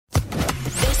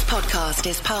podcast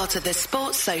is part of the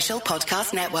Sports Social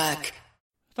Podcast Network.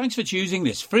 Thanks for choosing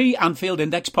this free Anfield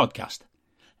Index podcast.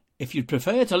 If you'd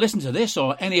prefer to listen to this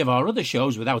or any of our other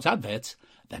shows without adverts,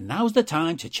 then now's the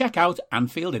time to check out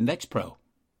Anfield Index Pro.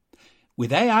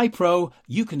 With AI Pro,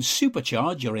 you can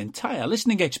supercharge your entire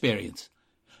listening experience.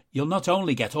 You'll not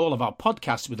only get all of our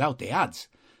podcasts without the ads,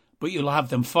 but you'll have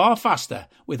them far faster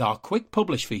with our quick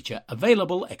publish feature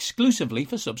available exclusively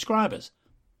for subscribers.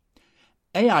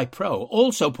 AI Pro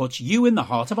also puts you in the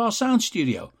heart of our sound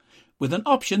studio, with an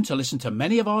option to listen to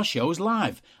many of our shows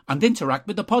live and interact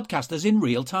with the podcasters in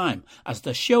real time as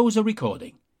the shows are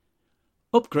recording.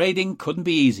 Upgrading couldn't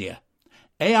be easier.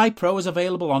 AI Pro is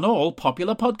available on all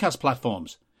popular podcast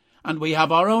platforms, and we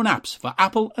have our own apps for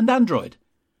Apple and Android.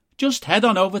 Just head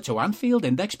on over to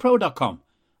AnfieldIndexPro.com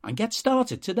and get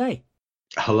started today.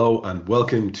 Hello and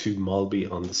welcome to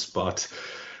Molby on the Spot.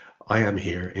 I am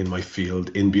here in my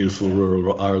field in beautiful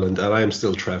rural Ireland, and I am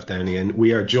still Trev Downey, and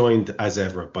we are joined as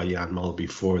ever by Jan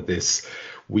Molby for this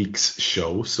week's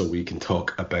show so we can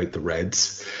talk about the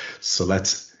Reds. So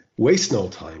let's waste no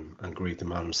time and greet the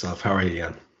man himself. How are you,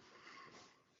 Jan?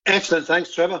 Excellent,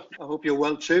 thanks Trevor. I hope you're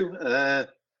well too.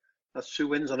 That's 2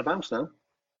 wins on a bounce now.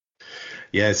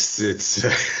 Yes,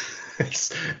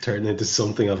 it's turned into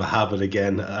something of a habit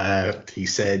again, he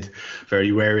said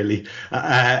very warily.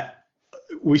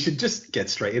 We should just get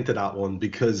straight into that one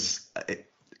because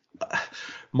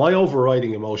my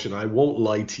overriding emotion, I won't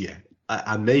lie to you,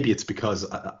 and maybe it's because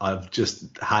I've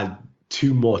just had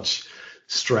too much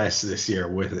stress this year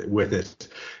with it.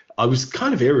 I was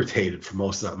kind of irritated for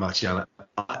most of that match, Jan.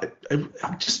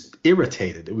 I'm just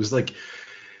irritated. It was like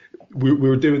we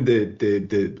were doing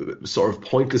the sort of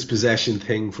pointless possession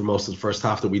thing for most of the first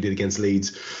half that we did against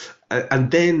Leeds,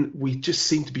 and then we just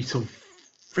seemed to be so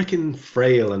freaking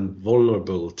frail and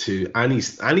vulnerable to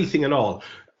anything at all.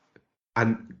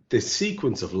 And the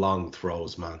sequence of long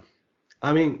throws, man.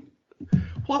 I mean,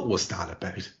 what was that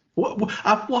about?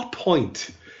 At what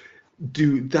point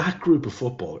do that group of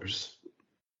footballers,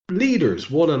 leaders,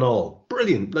 one and all,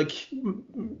 brilliant, like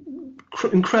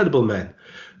incredible men,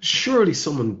 surely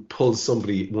someone pulls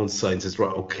somebody one side and says,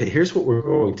 right, okay, here's what we're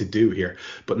going to do here.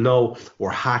 But no, we're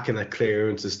hacking at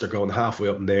clearances. They're going halfway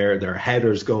up in there. Their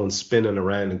headers going spinning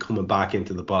around and coming back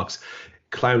into the box.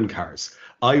 Clown cars.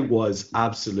 I was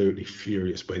absolutely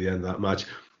furious by the end of that match,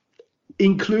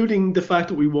 including the fact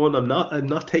that we won. I'm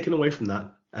not taking away from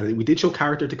that. And we did show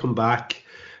character to come back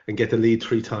and get the lead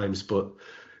 3 times. But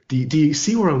do you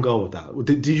see where I'm going with that?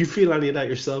 Did you feel any of that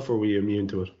yourself, or were you immune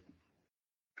to it?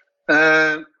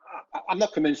 I'm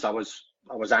not convinced I was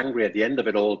angry at the end of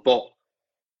it all, but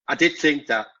I did think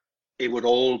that it would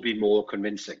all be more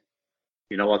convincing.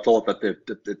 You know, I thought that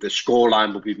the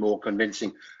scoreline would be more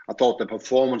convincing. I thought the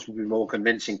performance would be more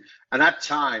convincing. And at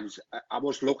times, I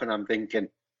was looking, I'm thinking,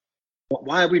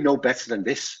 why are we no better than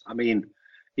this? I mean,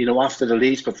 you know, after the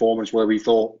Leeds performance where we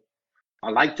thought, I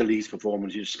liked the Leeds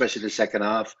performance, especially the second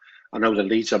half. I know the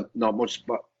Leeds are not much,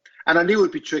 and I knew it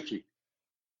would be tricky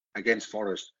against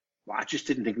Forest. But I just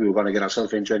didn't think we were going to get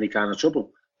ourselves into any kind of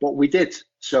trouble. But we did.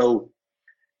 So,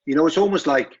 you know, it's almost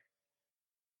like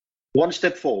one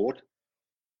step forward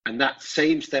and that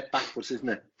same step backwards, isn't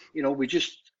it? You know, we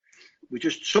just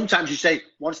sometimes you say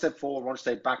one step forward, one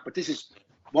step back, but this is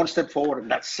one step forward and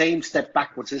that same step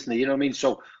backwards, isn't it? You know what I mean?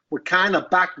 So we're kind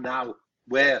of back now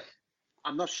where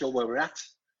I'm not sure where we're at.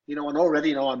 You know, and already,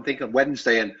 you know, I'm thinking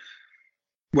Wednesday and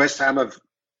West Ham have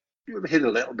hit a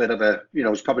little bit of a, you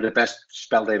know, it's probably the best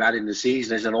spell they've had in the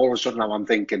season, and all of a sudden now I'm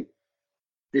thinking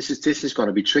this is going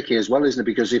to be tricky as well, isn't it?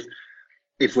 Because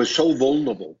if we're so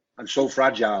vulnerable and so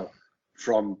fragile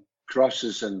from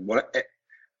crosses and what,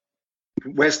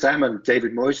 West Ham and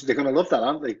David Moyes, they're going to love that,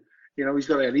 aren't they? You know, he's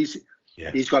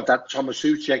got that Thomas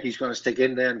Souček, he's going to stick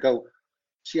in there and go,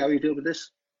 see how you deal with this.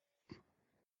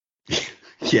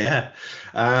 Yeah,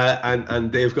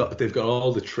 and they've got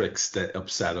all the tricks that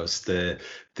upset us. To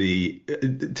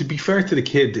be fair to the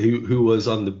kid who was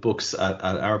on the books at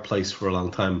our place for a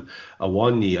long time,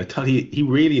 Awani, I tell you, he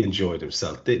really enjoyed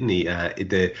himself, didn't he?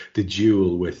 The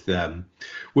duel with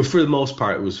for the most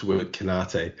part it was with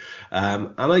Kanate,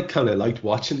 and I kind of liked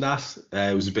watching that.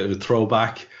 It was a bit of a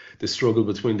throwback, the struggle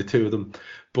between the two of them.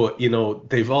 But you know,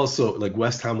 they've also, like,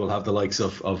 West Ham will have the likes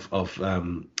of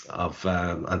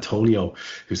Antonio,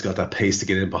 who's got that pace to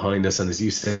get in behind us, and as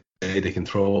you say, they can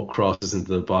throw crosses into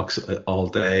the box all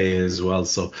day as well.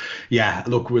 So yeah,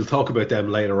 look, we'll talk about them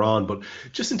later on. But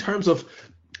just in terms of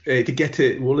to get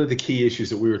to one of the key issues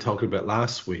that we were talking about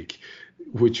last week,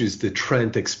 which is the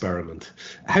Trent experiment.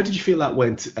 How did you feel that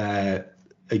went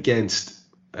against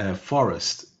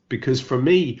Forest? Because for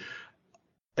me,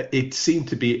 it seemed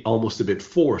to be almost a bit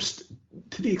forced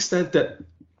to the extent that,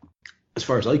 as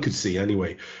far as I could see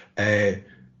anyway, Ibu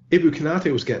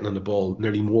Konate was getting on the ball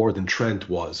nearly more than Trent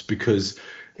was, because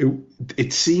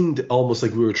it seemed almost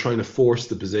like we were trying to force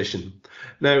the position.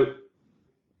 Now,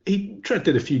 Trent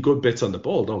did a few good bits on the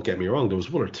ball, don't get me wrong. There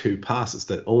was one or two passes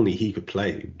that only he could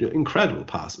play. Incredible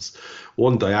passes.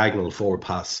 One diagonal forward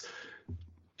pass,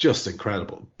 just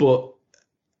incredible. But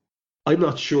I'm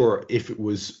not sure if it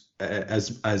was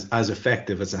as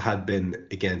effective as it had been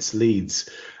against Leeds.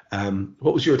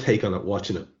 What was your take on it,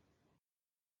 watching it?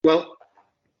 Well,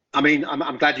 I mean,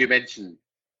 I'm glad you mentioned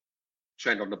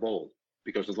Trent on the ball,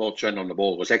 because I thought Trent on the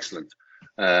ball was excellent.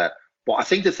 But I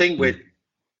think the thing with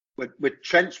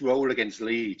Trent's role against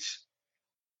Leeds,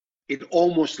 it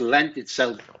almost lent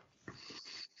itself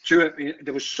to it.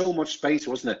 There was so much space,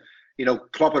 wasn't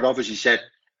it? Klopp had obviously said,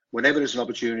 whenever there's an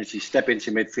opportunity, step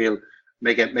into midfield,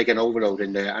 make an overload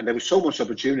in there. And there was so much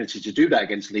opportunity to do that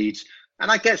against Leeds. And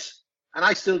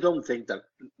I still don't think that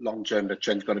long term that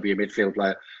Trent's going to be a midfield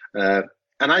player.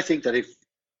 And I think that if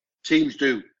teams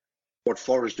do what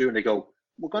Forest do and they go,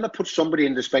 we're going to put somebody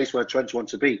in the space where Trent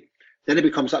wants to be, then it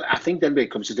becomes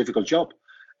a difficult job.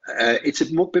 It's a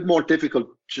bit more difficult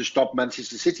to stop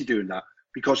Manchester City doing that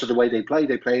because of the way they play.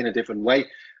 They play in a different way,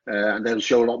 and they'll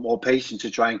show a lot more patience to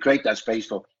try and create that space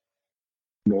for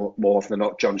more often than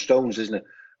not John Stones, isn't it?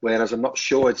 Whereas I'm not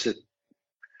sure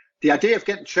the idea of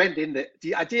getting Trent in there.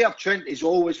 The idea of Trent is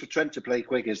always for Trent to play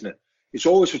quick, isn't it? It's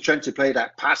always for Trent to play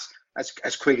that pass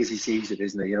as quick as he sees it,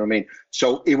 isn't it? You know what I mean?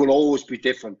 So it will always be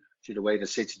different to the way the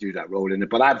City do that role in it.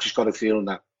 But I've just got a feeling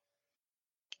that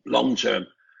long term,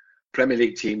 Premier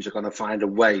League teams are going to find a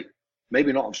way,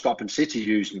 maybe not of stopping City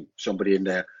using somebody in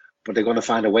there, but they're going to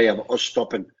find a way of us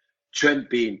stopping Trent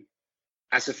being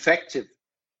as effective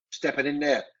stepping in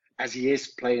there as he is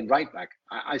playing right back.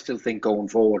 I still think going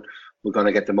forward, we're going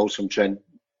to get the most from Trent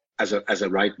as a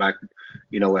right back,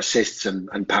 assists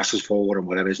and passes forward and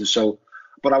whatever. And so,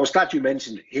 but I was glad you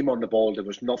mentioned him on the ball. There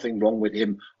was nothing wrong with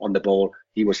him on the ball.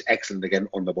 He was excellent again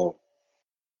on the ball.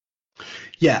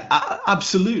 Yeah,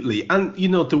 absolutely. And,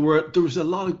 there was a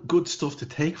lot of good stuff to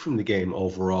take from the game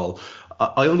overall.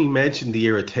 I only mentioned the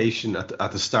irritation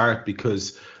at the start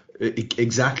because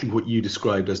exactly what you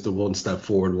described as the one step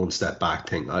forward, one step back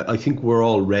thing. I think we're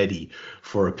all ready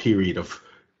for a period of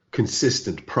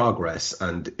consistent progress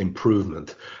and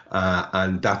improvement.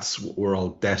 And that's what we're all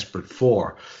desperate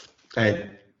for.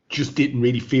 And just didn't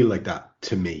really feel like that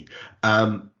to me.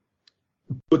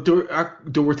 But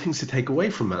there were things to take away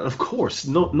from it. Of course,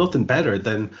 nothing better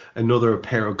than another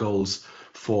pair of goals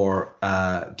for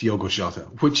Diogo Jota,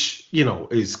 which,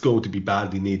 is going to be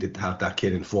badly needed to have that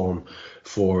kid in form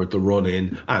for the run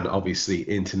in and obviously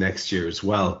into next year as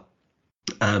well.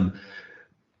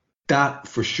 That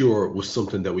for sure was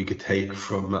something that we could take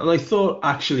from it. And I thought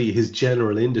actually his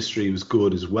general industry was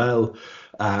good as well.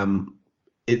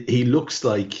 He looks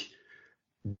like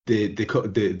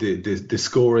the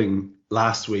scoring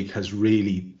last week has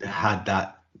really had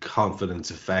that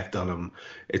confidence effect on him.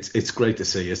 It's great to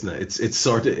see, isn't it? It's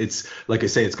like I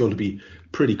say, it's going to be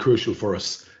pretty crucial for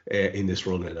us in this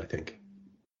run in, I think.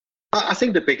 I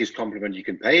think the biggest compliment you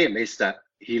can pay him is that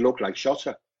he looked like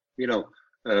Shota. You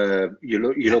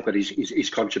look at his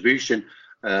contribution.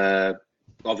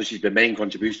 Obviously, the main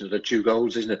contribution are the 2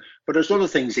 goals, isn't it? But there's other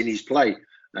things in his play.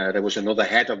 There was another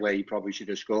header where he probably should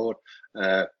have scored.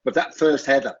 But that first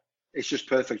header, it's just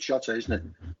perfect Shota, isn't it?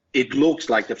 It looks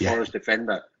like the Forest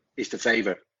defender is the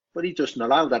favourite, but he doesn't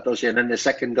allow that, does he? And then the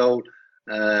second goal,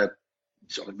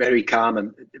 sort of very calm,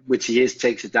 and which he is,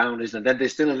 takes it down, isn't it? Then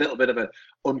there's still a little bit of an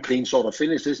unclean sort of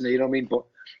finish, isn't it? You know what I mean? But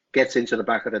gets into the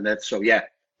back of the net. So yeah,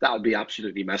 that would be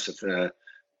absolutely massive.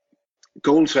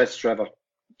 Goal threats, Trevor.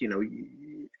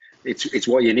 It's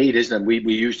what you need, isn't it?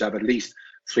 We used to have at least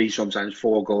 3, sometimes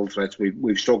 4 goal threats.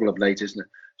 We've struggled of late, isn't it?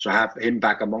 So have him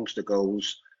back amongst the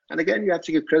goals. And again, you have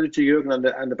to give credit to Jurgen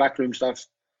and the backroom staff.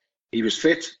 He was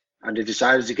fit, and they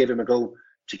decided to give him a go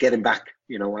to get him back.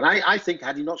 And I think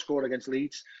had he not scored against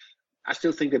Leeds, I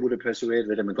still think they would have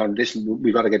persuaded him and gone, listen,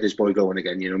 we've got to get this boy going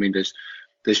again. I mean,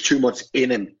 there's too much in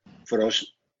him for us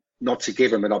not to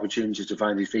give him an opportunity to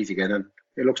find his feet again. And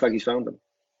it looks like he's found them.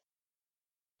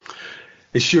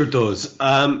 It sure does.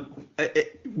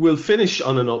 We'll finish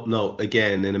on an up note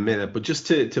again in a minute, but just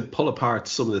to pull apart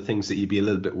some of the things that you'd be a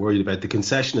little bit worried about, the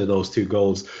concession of those 2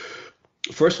 goals.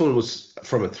 First one was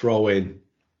from a throw-in,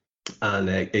 and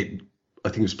I think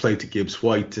it was played to Gibbs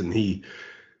White, and he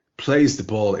plays the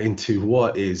ball into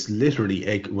what is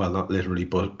literally, not literally,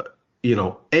 but,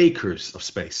 acres of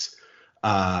space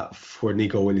where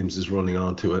Nico Williams is running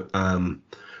onto it.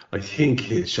 I think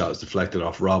his shot is deflected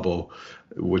off Robbo,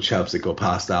 which helps it go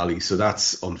past Ali. So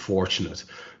that's unfortunate.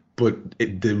 But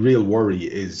the real worry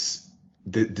is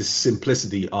the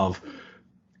simplicity of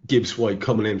Gibbs White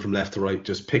coming in from left to right,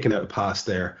 just picking out a pass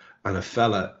there, and a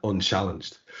fella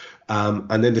unchallenged.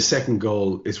 And then the second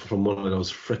goal is from one of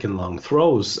those freaking long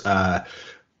throws.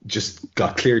 Just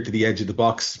got cleared to the edge of the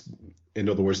box. In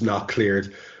other words, not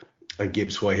cleared. And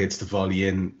Gibbs White hits the volley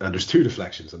in, and there's 2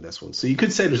 deflections on this one. So you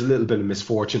could say there's a little bit of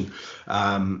misfortune.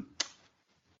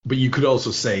 But you could also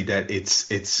say that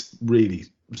it's really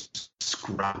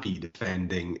scrappy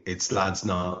defending. It's lads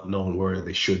not knowing where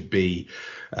they should be,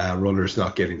 runners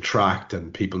not getting tracked,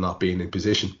 and people not being in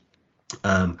position.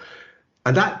 And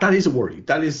that is a worry.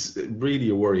 That is really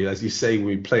a worry. As you say, when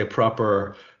we play a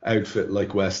proper outfit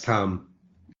like West Ham,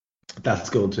 that's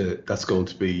going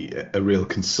to be a real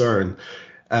concern.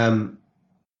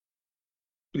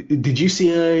 Did you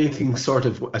see anything sort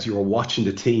of as you were watching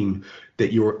the team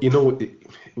that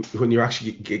when you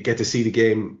actually get to see the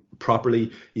game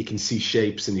properly, you can see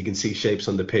shapes, and you can see shapes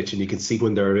on the pitch, and you can see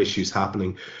when there are issues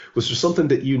happening? Was there something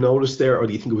that you noticed there, or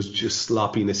do you think it was just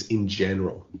sloppiness in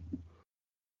general?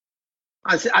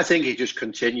 I think it just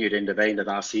continued in the vein that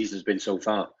our season has been so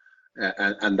far,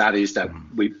 and that is that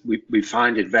we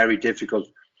find it very difficult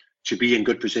to be in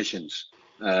good positions.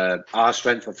 Our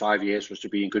strength for 5 years was to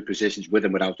be in good positions with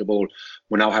and without the ball.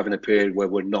 We're now having a period where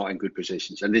we're not in good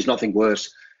positions, and there's nothing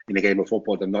worse in a game of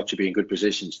football than not to be in good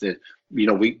positions.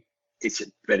 It's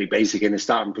very basic in the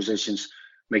starting positions.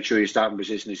 Make sure your starting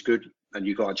position is good and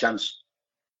you got a chance.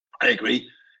 I agree.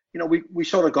 We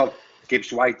sort of got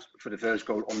Gibbs White for the first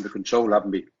goal under control,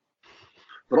 haven't we?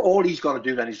 But all he's got to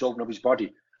do then is open up his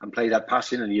body and play that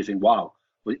pass in, and you think, wow,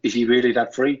 is he really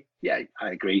that free? Yeah, I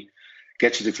agree.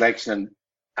 Gets a deflection, and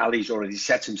Ali's already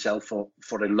sets himself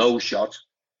for a low shot.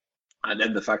 And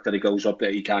then the fact that he goes up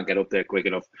there, he can't get up there quick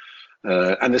enough.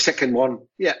 And the second one,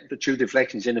 yeah, the 2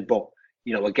 deflections in it. But,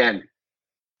 again,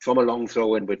 from a long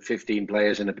throw in with 15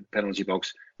 players in the penalty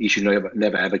box, he should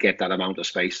never ever get that amount of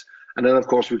space. And then, of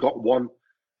course, we've got one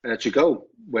to go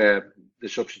where the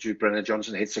substitute Brennan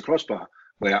Johnson hits the crossbar,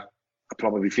 where I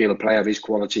probably feel a player of his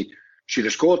quality should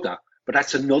have scored that. But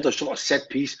that's another sort of set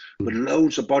piece with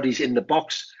loads of bodies in the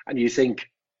box. And you think,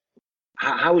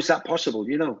 how is that possible?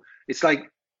 It's like,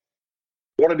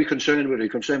 what are we concerned with? Are we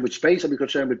concerned with space? Are we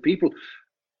concerned with people?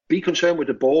 Be concerned with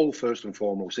the ball first and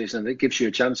foremost, isn't it? It gives you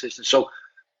a chance, isn't it? So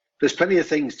there's plenty of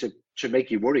things to make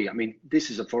you worry. I mean, this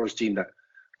is a Forest team that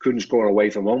couldn't score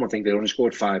away from home. I think they only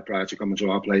scored 5 prior to coming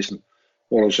to our place, and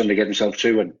all of a sudden they get themselves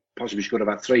 2 and possibly should have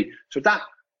had 3. So that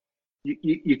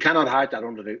you cannot hide that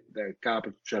under the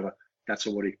carpet, Trevor. That's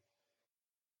a worry.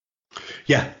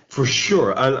 Yeah, for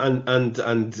sure. And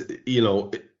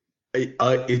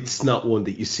it's not one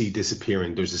that you see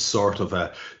disappearing. There's a sort of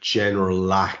a general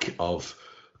lack of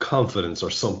confidence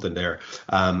or something there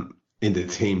in the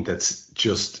team that's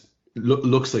just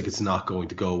looks like it's not going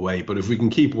to go away. But if we can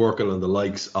keep working on the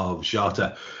likes of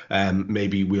Jota,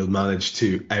 maybe we'll manage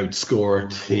to outscore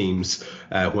teams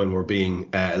when we're being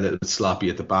a little bit sloppy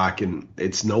at the back. And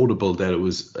it's notable that it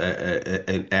was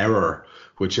an error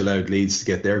which allowed Leeds to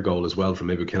get their goal as well from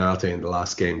maybe Canate in the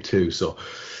last game too. So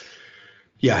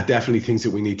yeah, definitely things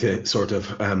that we need to sort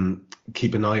of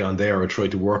keep an eye on there or try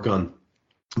to work on.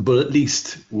 But at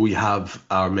least we have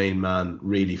our main man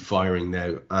really firing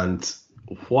now. And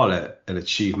what an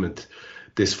achievement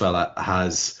this fella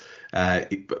has.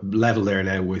 Level there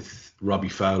now with Robbie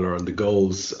Fowler on the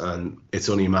goals, and it's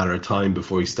only a matter of time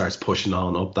before he starts pushing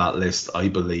on up that list, I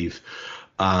believe.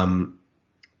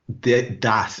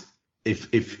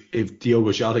 If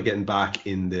Diogo Jota getting back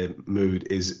in the mood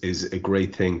is a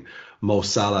great thing. Mo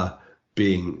Salah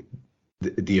being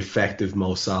the effective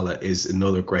Mo Salah is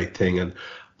another great thing. And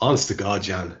honest to God,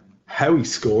 Jan, how he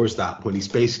scores that when he's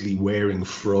basically wearing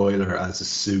Freuler as a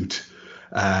suit,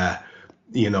 the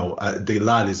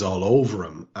lad is all over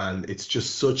him, and it's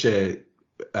just such a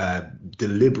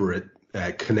deliberate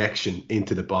connection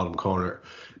into the bottom corner.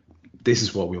 This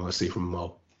is what we want to see from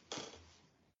Mo.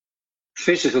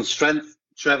 Physical strength,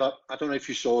 Trevor. I don't know if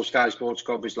you saw Sky Sports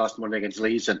coverage last Monday against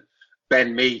Leeds, and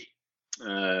Ben Mee,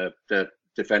 the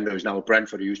defender who's now at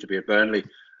Brentford, who used to be at Burnley,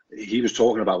 he was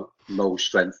talking about Mo's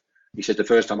strength. He said the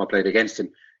first time I played against him,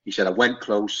 he said I went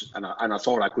close and I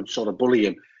thought I could sort of bully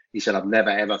him. He said I've never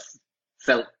ever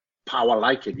felt power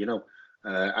like it,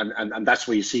 and that's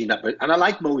where you're seeing that. And I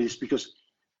like Mo is because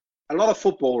a lot of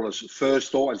footballers'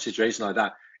 first thought in situations like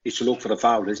that is to look for the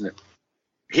foul, isn't it?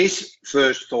 His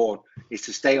first thought is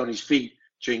to stay on his feet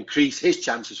to increase his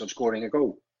chances of scoring a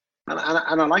goal. And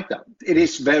I like that. It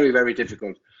is very, very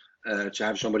difficult to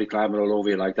have somebody climbing all over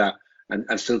you like that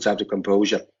and still to have the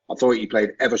composure. I thought he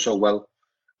played ever so well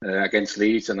against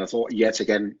Leeds, and I thought yet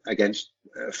again against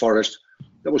Forest,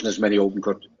 there wasn't as many open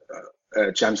cut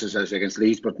chances as against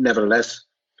Leeds, but nevertheless,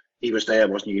 he was there,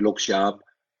 wasn't he? He looked sharp.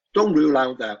 Don't rule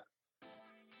out that.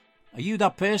 Are you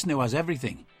that person who has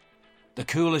everything? The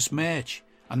coolest merch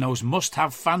and those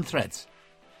must-have fan threads?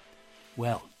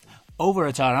 Well, over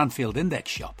at our Anfield Index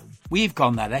shop, we've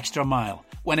gone that extra mile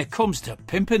when it comes to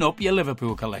pimping up your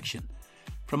Liverpool collection.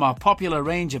 From our popular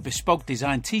range of bespoke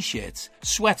design t-shirts,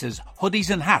 sweaters, hoodies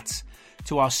and hats,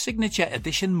 to our signature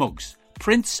edition mugs,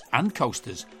 prints and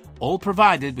coasters, all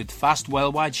provided with fast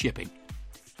worldwide shipping.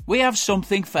 We have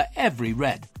something for every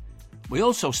red. We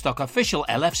also stock official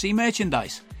LFC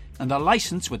merchandise and are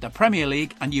licensed with the Premier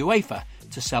League and UEFA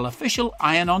to sell official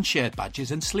iron-on shirt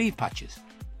badges and sleeve patches.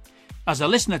 As a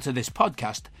listener to this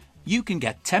podcast, you can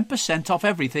get 10% off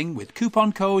everything with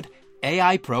coupon code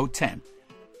AIPRO10.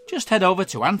 Just head over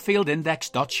to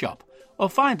AnfieldIndex.shop or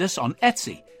find us on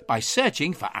Etsy by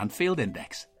searching for Anfield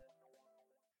Index.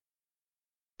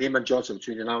 Him and Jota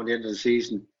between now and the end of the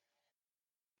season,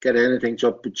 get anything to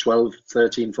up to 12,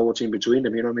 13, 14 between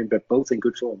them, you know what I mean? But both in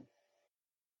good form.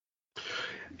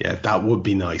 Yeah, that would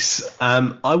be nice.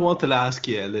 I wanted to ask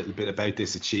you a little bit about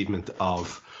this achievement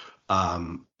of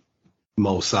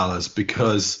Mo Salah's,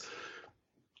 because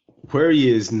where he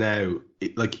is now,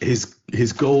 like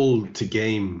his goal to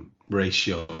game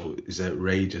ratio is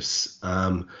outrageous.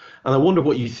 And I wonder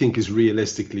what you think is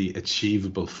realistically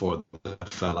achievable for the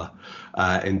fella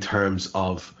in terms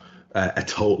of a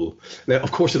total. Now,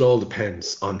 of course, it all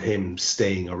depends on him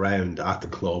staying around at the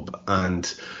club,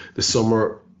 and the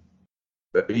summer,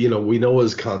 you know, we know what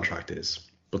his contract is,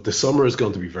 but the summer is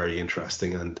going to be very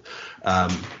interesting, and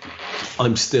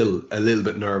I'm still a little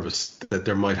bit nervous that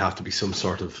there might have to be some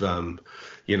sort of,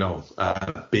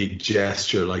 big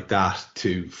gesture like that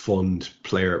to fund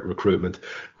player recruitment,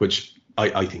 which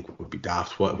I think would be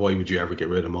daft. Why would you ever get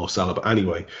rid of Mo Salah? But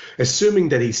anyway, assuming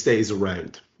that he stays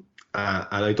around,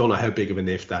 and I don't know how big of an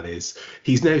if that is,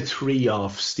 he's now 3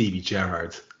 off Stevie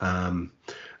Gerrard,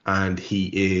 and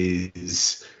he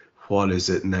is, what is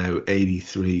it now,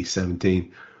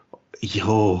 83-17.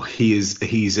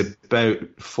 He's about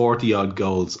 40 odd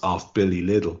goals off Billy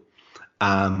Liddell,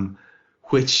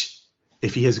 which,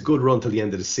 if he has a good run till the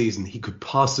end of the season, he could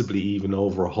possibly even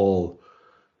overhaul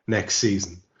next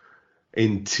season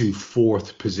into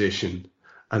 4th position,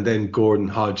 and then Gordon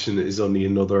Hodgson is only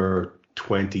another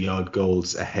 20 odd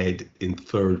goals ahead in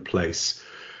 3rd place.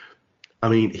 I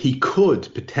mean, he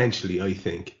could potentially, I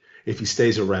think, if he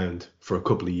stays around for a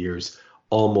couple of years,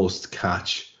 almost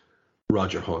catch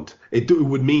Roger Hunt. It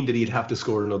would mean that he'd have to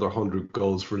score another 100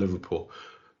 goals for Liverpool.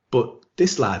 But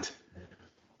this lad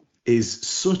is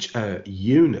such a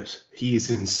unit. He is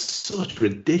in such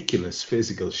ridiculous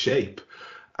physical shape.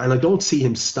 And I don't see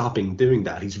him stopping doing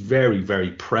that. He's very,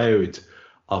 very proud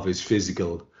of his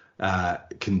physical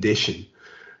condition.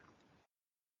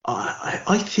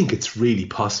 I think it's really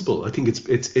possible. I think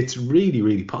it's really,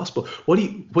 really possible. What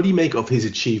do you make of his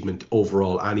achievement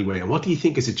overall anyway? And what do you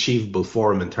think is achievable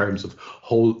for him in terms of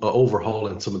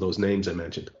overhauling some of those names I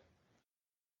mentioned?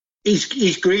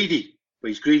 He's greedy, but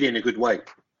he's greedy in a good way.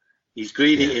 He's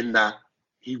greedy in that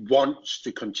he wants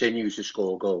to continue to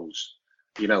score goals.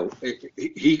 You know,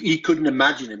 he couldn't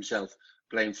imagine himself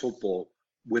playing football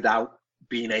without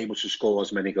being able to score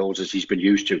as many goals as he's been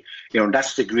used to. You know, and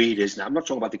that's the greed, isn't it? I'm not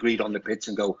talking about the greed on the pitch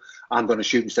and go, I'm going to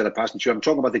shoot instead of passing to you. I'm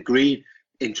talking about the greed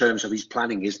in terms of his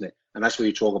planning, isn't it? And that's where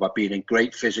you talk about being in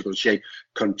great physical shape,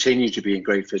 continue to be in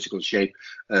great physical shape,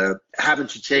 having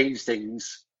to change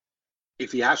things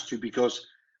if he has to, because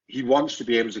he wants to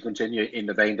be able to continue in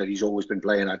the vein that he's always been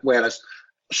playing at. Whereas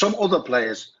some other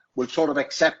players will sort of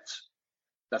accept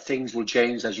that things will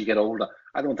change as you get older.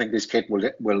 I don't think this kid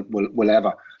will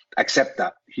ever accept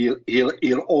that.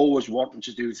 He'll always want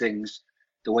to do things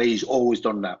the way he's always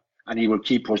done that, and he will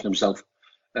keep pushing himself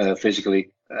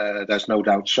physically. There's no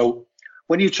doubt. So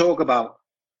when you talk about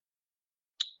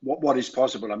what is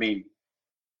possible, I mean,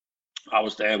 I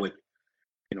was there with,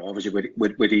 you know, obviously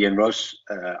with Ian Russ.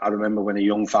 I remember when a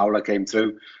young Fowler came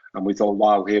through, and we thought,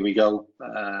 wow, here we go.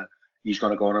 He's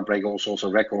going to go on and break all sorts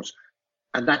of records,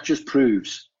 and that just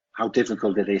proves how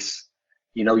difficult it is.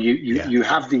 You know, you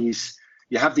have these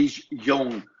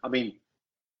young. I mean,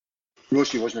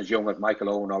 Rushy wasn't as young as Michael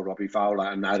Owen or Robbie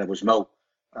Fowler, and neither was Mo.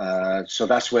 So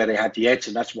that's where they had the edge,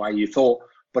 and that's why you thought.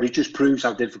 But it just proves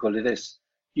how difficult it is.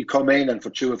 You come in, and for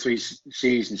 2 or 3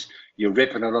 seasons, you're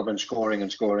ripping it up and scoring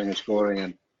and scoring and scoring,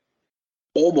 and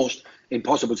almost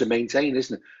impossible to maintain,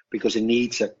 isn't it? Because it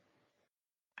needs a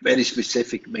very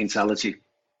specific mentality.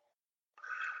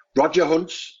 Roger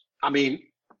Hunt, I mean,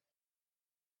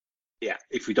 yeah,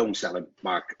 if we don't sell him,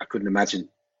 Mark, I couldn't imagine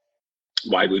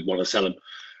why we'd want to sell him.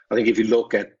 I think if you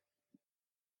look at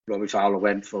Robbie Fowler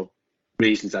went for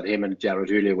reasons that him and Gerard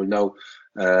Houllier will know.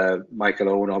 Michael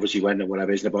Owen obviously went and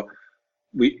whatever, isn't it? But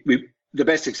the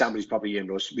best example is probably Ian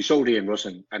Russ. We sold Ian Russ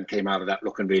and came out of that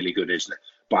looking really good, isn't it?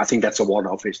 But I think that's a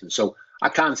one-off, isn't it? So I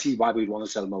can't see why we'd want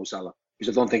to sell Mo Salah,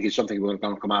 because I don't think it's something we're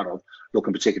going to come out of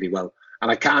looking particularly well.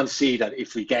 And I can't see that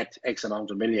if we get X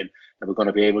amount of million, that we're going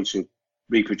to be able to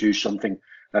reproduce something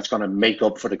that's going to make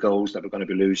up for the goals that we're going to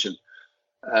be losing.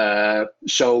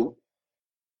 So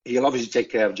he'll obviously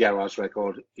take care of Gerrard's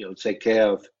record. He'll take care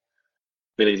of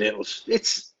Billy Little's.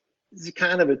 It's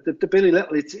kind of the Billy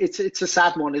Little. It's a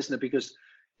sad one, isn't it? Because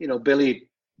Billy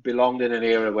belonged in an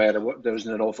era where there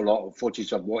wasn't an awful lot of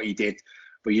footage of what he did.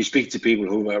 But you speak to people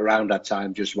who were around that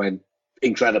time, just went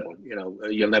incredible.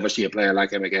 You'll never see a player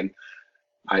like him again.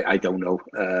 I don't know.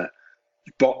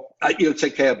 But he'll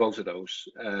take care of both of those.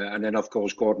 And then, of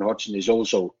course, Gordon Hodgson is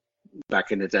also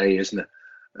back in the day, isn't it?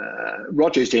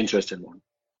 Roger is the interesting one.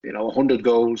 100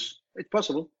 goals, it's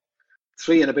possible.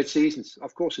 3 and a bit seasons,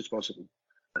 of course it's possible.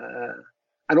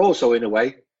 And also, in a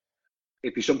way,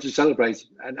 it'd be something to celebrate,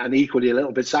 and equally a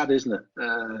little bit sad, isn't it?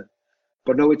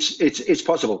 But no, it's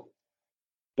possible.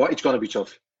 But it's going to be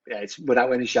tough. Yeah, it's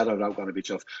without any shadow of doubt going to be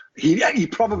tough. He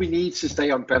probably needs to stay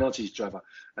on penalties, Trevor.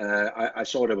 I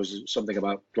saw there was something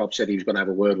about Klopp said he was going to have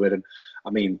a word with him. I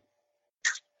mean,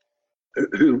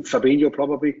 Fabinho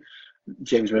probably.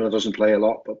 James Miller doesn't play a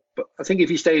lot, but I think if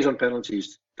he stays on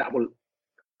penalties, that will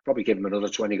probably give him another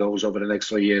 20 goals over the next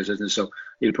 3 years, isn't it? So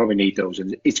he'll probably need those.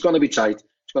 And it's going to be tight.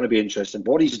 It's going to be interesting.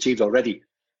 But what he's achieved already,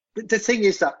 the thing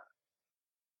is that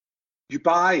you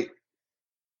buy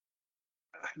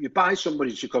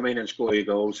somebody to come in and score your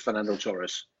goals, Fernando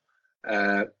Torres.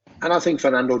 And I think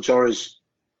Fernando Torres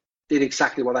did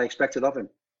exactly what I expected of him.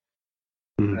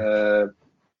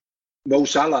 Mo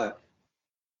Salah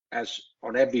has,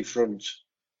 on every front,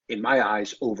 in my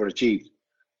eyes, overachieved,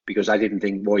 because I didn't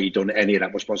think he'd done any of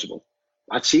that was possible.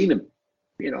 I'd seen him,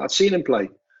 I'd seen him play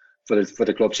for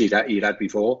the clubs he'd had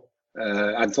before,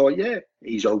 and thought, yeah,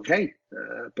 he's okay,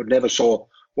 but never saw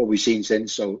what we've seen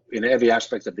since. So in every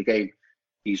aspect of the game,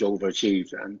 he's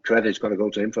overachieved, and credit's got to go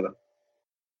to him for that.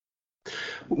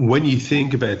 When you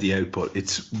think about the output,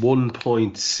 it's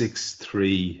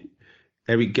 1.63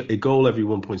 a goal every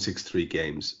 1.63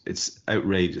 games. It's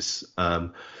outrageous.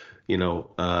 Gerrard's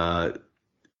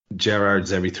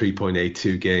every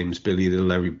 3.82 games, Billy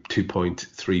Little every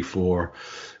 2.34,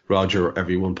 Roger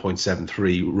every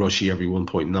 1.73, Rushy every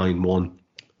 1.91.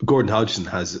 Gordon Hodgson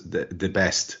has the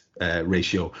best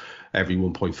ratio every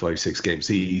 1.56 games.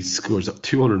 He scores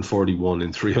 241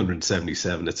 in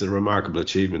 377. It's a remarkable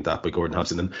achievement, that, by Gordon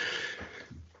Hodgson. And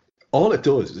all it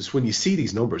does is, when you see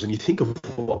these numbers and you think of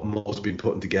what Mo's been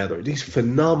putting together, these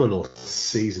phenomenal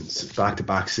seasons,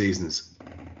 back-to-back seasons,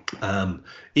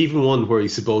 even one where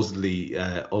he's supposedly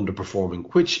underperforming,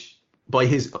 which by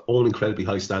his own incredibly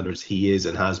high standards he is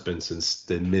and has been since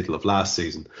the middle of last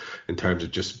season in terms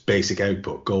of just basic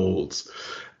output, goals.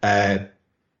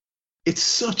 It's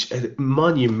such a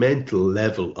monumental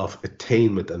level of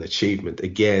attainment and achievement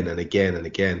again and again and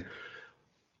again.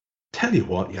 Tell you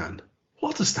what, Jan,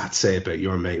 what does that say about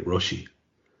your mate Rushy?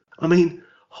 I mean,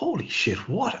 holy shit,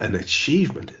 what an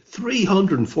achievement.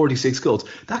 346 goals.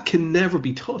 That can never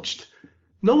be touched.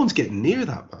 No one's getting near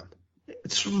that, man.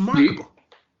 It's remarkable.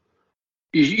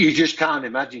 You just can't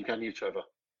imagine, can you, Trevor?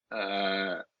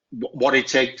 What it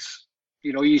takes.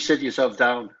 You sit yourself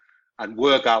down and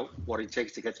work out what it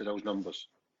takes to get to those numbers.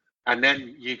 And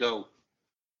then you go,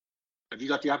 have you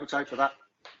got the appetite for that?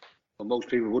 Well, most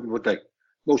people wouldn't, would they?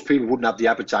 Most people wouldn't have the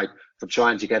appetite for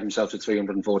trying to get themselves to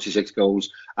 346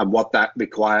 goals, and what that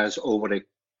requires over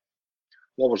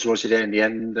what was Russia there in the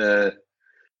end?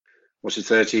 Was it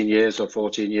 13 years or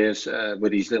 14 years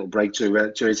with his little break to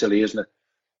Italy, isn't it?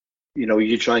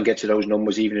 You try and get to those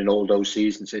numbers even in all those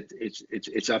seasons.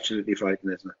 It's absolutely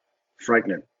frightening, isn't it?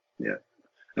 Frightening, yeah.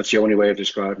 That's the only way of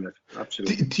describing it.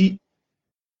 Absolutely.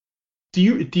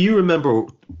 Do you remember?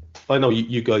 I know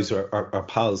you guys are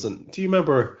pals, and do you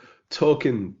remember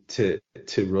talking to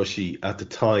Rushy at the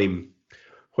time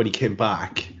when he came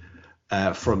back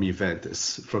from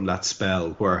Juventus, from that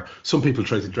spell where some people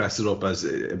tried to dress it up as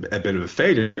a bit of a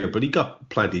failure, but he got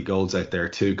plenty of goals out there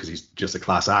too because he's just a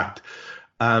class act.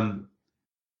 But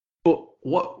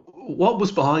what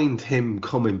was behind him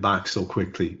coming back so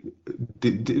quickly?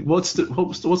 What's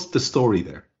the story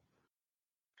there?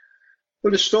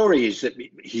 Well, the story is that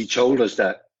he told us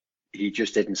that he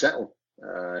just didn't settle.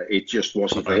 It just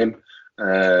wasn't for him.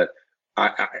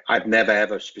 I've never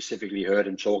ever specifically heard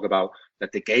him talk about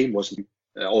that the game wasn't,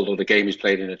 although the game is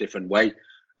played in a different way.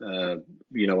 And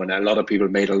a lot of people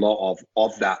made a lot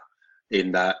of that,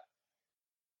 in that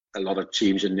a lot of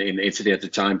teams in Italy at the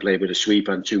time played with a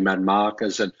sweeper and two-man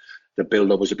markers, and the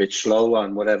build-up was a bit slower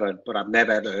and whatever. But I've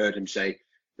never ever heard him say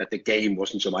that the game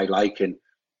wasn't to my liking.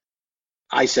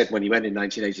 I said when he went in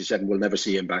 1987, we'll never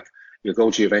see him back. He'll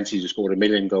go to Juventus, he's scored 1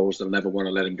 million goals. They'll never want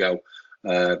to let him go.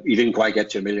 He didn't quite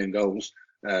get to 1 million goals,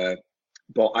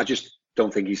 but I just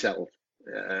don't think he settled.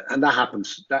 And that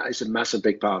happens. That is a massive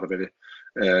big part of it.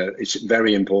 It's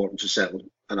very important to settle,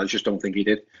 and I just don't think he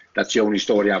did. That's the only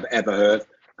story I've ever heard,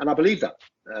 and I believe that.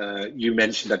 You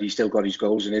mentioned that he still got his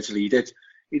goals in Italy. He did.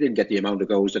 He didn't get the amount of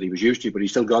goals that he was used to, but he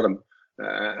still got them.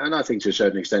 And I think to a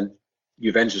certain extent,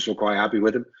 Juventus were quite happy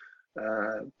with him.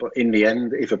 But in the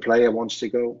end, if a player wants to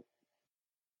go,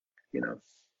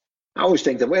 I always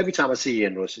think that every time I see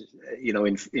Ian Russ,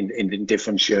 in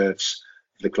different shirts,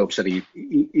 the clubs that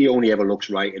he only ever looks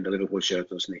right in the Liverpool shirt,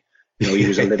 doesn't he? He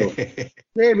was a little,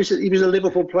 he was a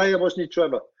Liverpool player, wasn't he,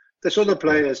 Trevor? There's other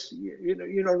players,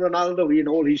 Ronaldo, in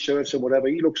all his shirts and whatever,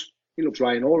 he looks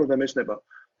right in all of them, isn't it? But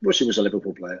Russ was a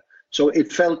Liverpool player, so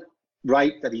it felt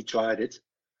right that he tried it,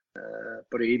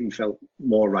 but it even felt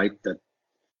more right that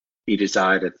he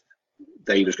decided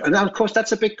that he was. And of course,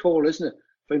 that's a big call, isn't it,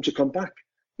 for him to come back?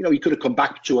 He could have come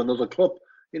back to another club.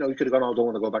 He could have gone, I don't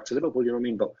want to go back to Liverpool. You know what I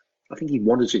mean? But I think he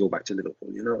wanted to go back to Liverpool.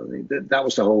 That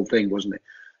was the whole thing, wasn't it?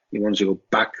 He wanted to go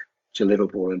back to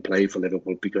Liverpool and play for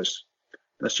Liverpool because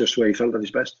that's just where he felt at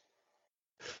his best.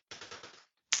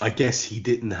 I guess he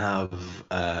didn't have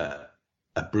a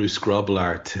Bruce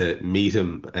Grobbelaar to meet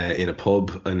him in a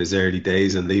pub in his early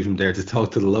days and leave him there to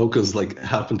talk to the locals, like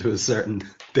happened to a certain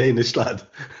Danish lad.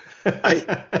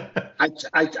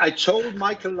 I told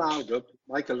Michael Laudrup.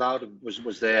 Michael Laudrup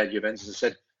was there at Juventus and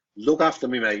said, "Look after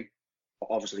me, mate." But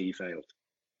obviously, he failed.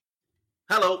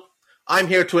 Hello, I'm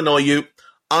here to annoy you.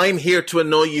 I'm here to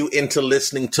annoy you into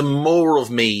listening to more of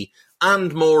me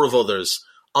and more of others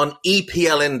on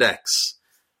EPL Index.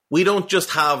 We don't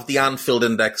just have the Anfield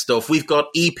Index stuff. We've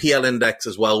got EPL Index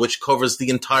as well, which covers the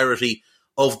entirety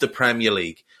of the Premier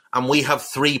League. And we have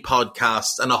 3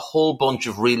 podcasts and a whole bunch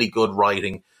of really good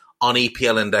writing on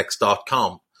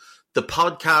EPLindex.com. The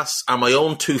podcasts are my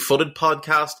own two-footed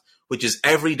podcast, which is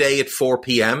every day at 4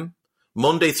 p.m.,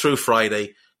 Monday through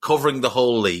Friday, covering the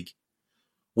whole league.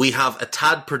 We have A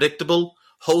Tad Predictable,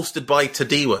 hosted by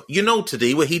Tadiwa. You know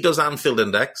Tadiwa, he does Anfield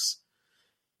Index.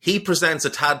 He presents A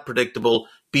Tad Predictable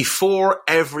before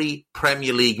every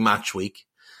Premier League match week.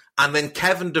 And then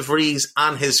Kevin DeVries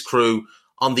and his crew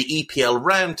on the EPL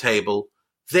Roundtable,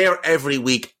 they're every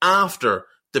week after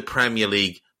the Premier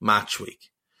League match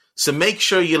week. So make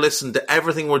sure you listen to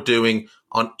everything we're doing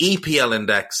on EPL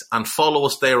Index and follow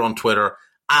us there on Twitter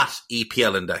at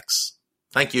EPL Index.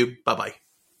 Thank you. Bye-bye.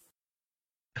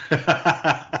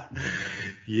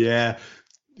 Yeah.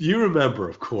 You remember,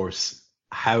 of course,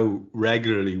 how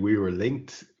regularly we were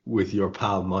linked with your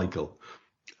pal Michael.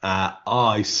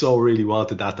 I so really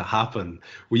wanted that to happen.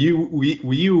 Were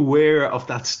you aware of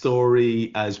that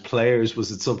story as players?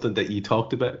 Was it something that you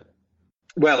talked about?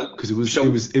 Well, because it was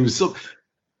so.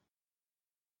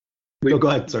 No, go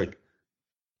ahead. Sorry.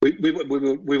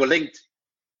 We were linked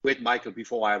with Michael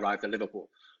before I arrived at Liverpool,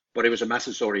 but it was a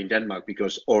massive story in Denmark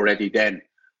because already then,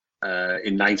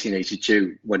 in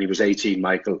 1982, when he was 18,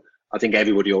 Michael, I think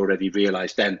everybody already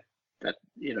realised then that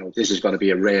this is going to be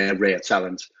a rare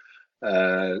talent.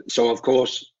 So of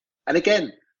course, and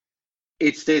again,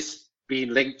 it's this being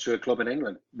linked to a club in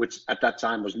England, which at that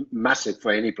time was massive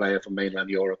for any player from mainland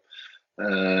Europe.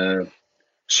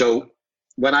 So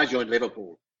when I joined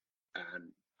Liverpool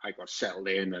and I got settled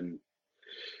in, and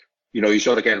you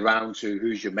sort of get around to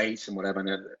who's your mates and whatever. And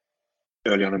then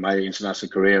early on in my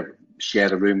international career,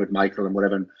 shared a room with Michael and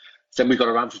whatever. And then we got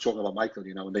around to talking about Michael,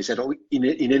 and they said, "Oh, he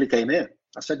nearly came here."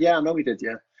 I said, "Yeah, I know he did.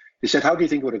 Yeah." They said, "How do you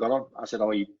think it would have gone on?" I said,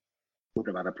 "Oh, he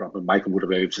wouldn't have had a problem. Michael would have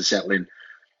been able to settle in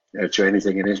to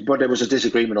anything in this." But there was a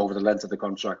disagreement over the length of the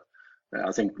contract.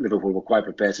 I think Liverpool were quite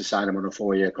prepared to sign him on a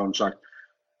 4-year contract.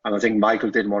 And I think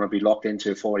Michael didn't want to be locked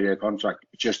into a 4-year contract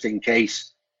just in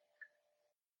case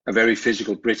a very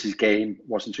physical British game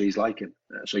wasn't to his liking.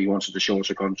 So he wanted a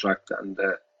shorter contract. And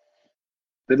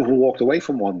Liverpool walked away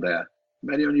from one there.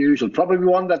 Very unusual. Probably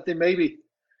one that they maybe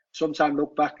sometime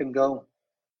look back and go,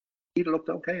 he'd looked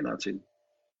okay in that team.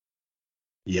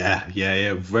 Yeah.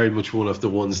 Very much one of the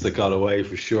ones that got away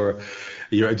for sure.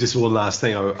 Just one last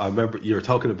thing. I remember you were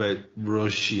talking about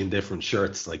Rush in different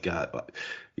shirts. Like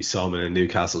you saw him in a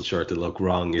Newcastle shirt that looked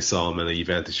wrong. You saw him in a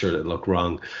Juventus shirt that looked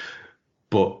wrong.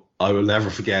 But I will never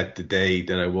forget the day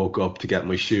that I woke up to get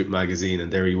my Shoot magazine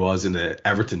and there he was in an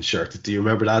Everton shirt. Do you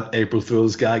remember that April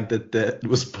Fool's gag that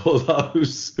was pulled out? It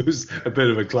was a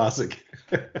bit of a classic.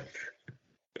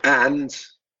 And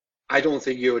I don't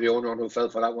think you were the only one who fell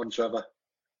for that one, Trevor.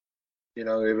 You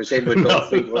know, it was in with both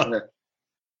feet, wasn't it?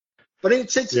 But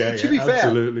to be fair,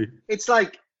 absolutely. it's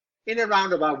like, in a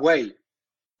roundabout way,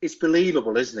 it's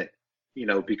believable, isn't it? You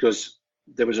know, because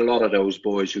there was a lot of those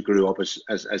boys who grew up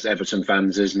as Everton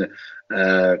fans, isn't it?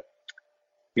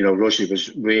 You know, Rushy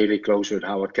was really close with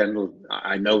Howard Kendall.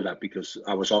 I know that because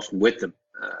I was often with them.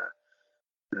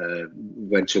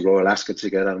 Went to Royal Ascot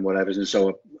together and whatever, and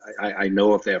so I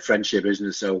know of their friendship, isn't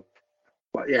it? So,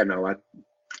 but yeah, no,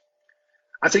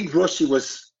 I think Rushy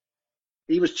was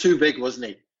too big, wasn't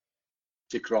he,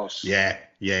 to cross? Yeah.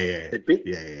 There'd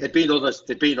been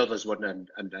others, wouldn't it?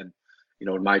 And you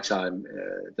know, in my time,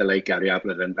 the late Gary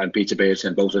Ablett and Peter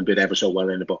Bateson, both of them did ever so well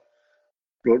in it, but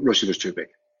Rushy was too big.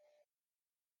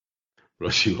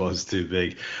 Rushy was too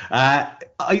big.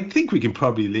 I think we can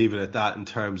probably leave it at that in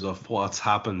terms of what's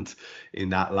happened in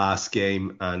that last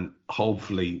game, and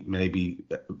hopefully maybe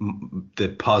the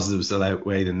positives will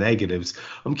outweigh the negatives.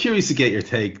 I'm curious to get your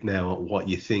take now on what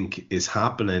you think is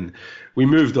happening. We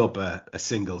moved up a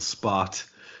single spot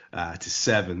to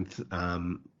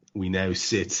 7th. We now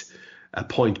sit a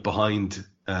point behind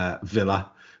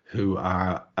Villa, who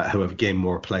have a game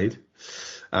more played.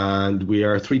 And we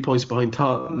are 3 points behind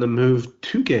Tottenham, who have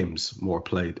 2 games more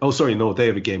played. Oh, sorry, no, they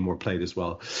have a game more played as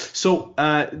well. So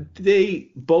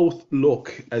they both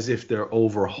look as if they're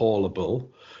overhaulable.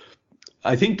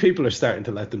 I think people are starting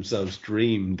to let themselves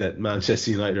dream that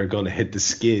Manchester United are going to hit the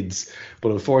skids.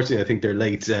 But unfortunately, I think their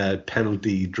late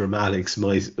penalty dramatics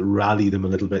might rally them a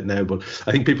little bit now. But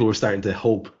I think people were starting to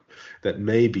hope that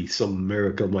maybe some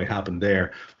miracle might happen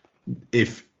there.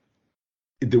 If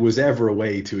there was ever a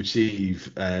way to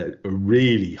achieve a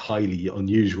really highly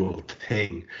unusual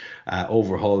thing,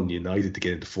 overhauling United to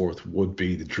get into 4th would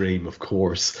be the dream, of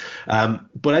course.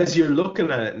 But as you're looking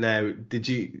at it now,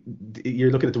 you're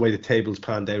looking at the way the table's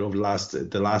panned out over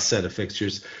the last set of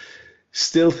fixtures,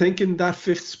 still thinking that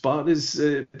 5th spot is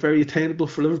very attainable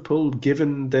for Liverpool,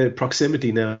 given the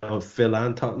proximity now of Villa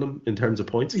and Tottenham in terms of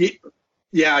points?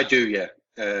 Yeah, I do, yeah.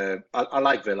 I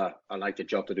like Villa. I like the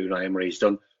job that Unai Emery's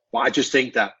done. But I just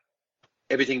think that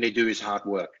everything they do is hard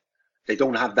work. They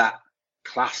don't have that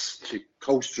class to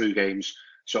coast through games.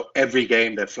 So every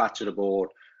game they're flat to the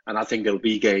board. And I think there'll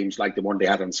be games like the one they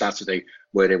had on Saturday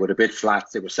where they were a bit flat.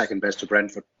 They were second best to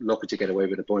Brentford, lucky to get away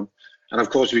with a point. And of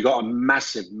course, we got a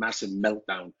massive, massive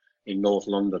meltdown in North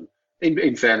London.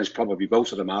 In fairness, probably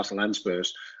both of them, Arsenal and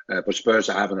Spurs. But Spurs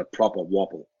are having a proper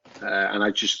wobble. And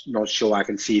I'm just not sure I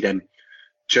can see them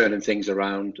turning things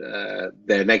around.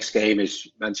 Their next game is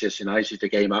Manchester United. The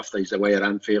game after is away at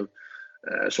Anfield.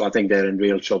 So I think they're in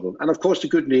real trouble. And of course, the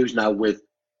good news now with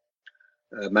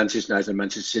Manchester United and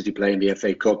Manchester City playing the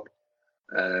FA Cup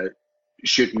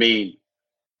should mean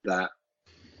that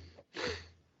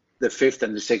the 5th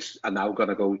and the 6th are now going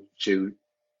to go to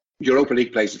Europa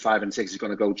League places. 5 and 6 is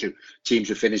going to go to teams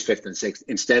who finish 5th and 6th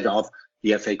instead of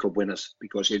the FA Cup winners,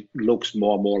 because it looks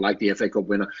more and more like the FA Cup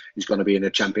winner is going to be in the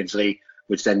Champions League,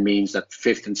 which then means that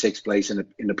 5th and 6th place in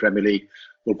the Premier League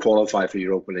will qualify for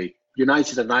Europa League.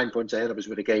 United are 9 points ahead of us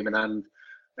with a game in hand.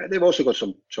 They've also got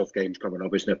some tough games coming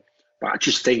up, isn't it? But I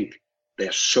just think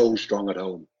they're so strong at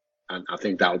home, and I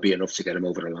think that'll be enough to get them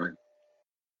over the line.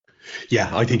 Yeah,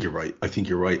 I think you're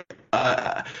right.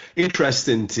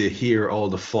 Interesting to hear all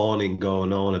the fawning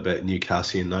going on about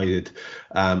Newcastle United.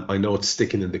 I know it's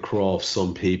sticking in the craw of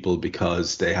some people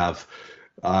because they have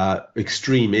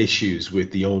extreme issues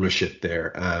with the ownership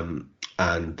there,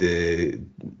 and they're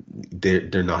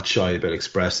not shy about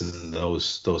expressing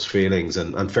those feelings,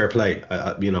 and fair play.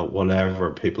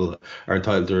 Whatever, people are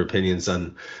entitled to their opinions,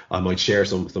 and I might share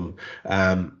some of them.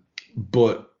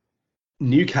 But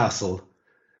Newcastle,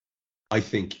 I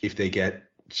think if they get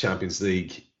Champions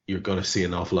League, you're going to see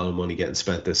an awful lot of money getting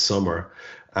spent this summer,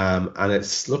 and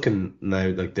it's looking now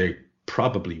like they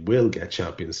probably will get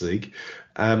Champions League.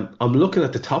 I'm looking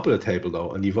at the top of the table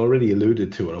though, and you've already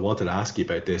alluded to it. I wanted to ask you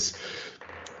about this.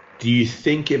 Do you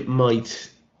think it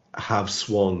might have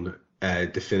swung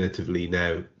definitively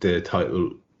now, the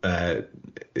title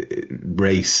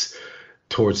race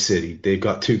towards City? They've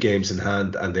got 2 games in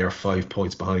hand and they're 5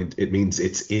 points behind. It means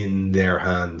it's in their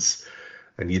hands,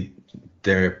 and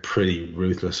they're pretty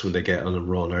ruthless when they get on a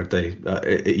run, aren't they?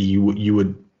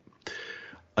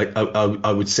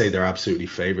 I would say they're absolutely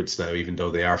favourites now, even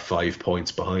though they are 5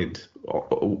 points behind.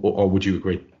 Or would you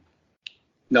agree?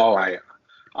 No,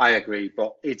 I agree.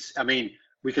 But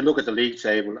we can look at the league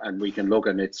table and we can look,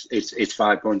 and it's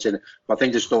 5 points in it. But I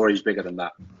think the story is bigger than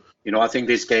that. I think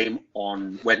this game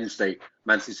on Wednesday,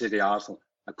 Manchester City Arsenal,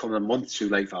 have come a month too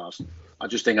late for Arsenal. I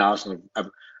just think Arsenal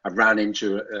have ran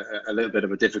into a little bit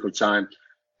of a difficult time.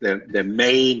 Their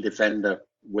main defender,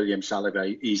 William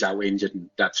Saliba, he's out injured, and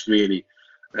that's really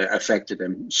affected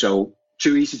them. So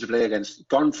too easy to play against.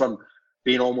 Gone from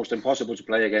being almost impossible to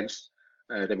play against.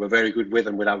 They were very good with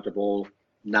and without the ball.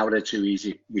 Now they're too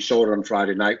easy. We saw it on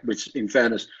Friday night, which in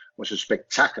fairness was a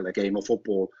spectacular game of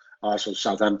football,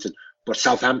 Arsenal-Southampton. But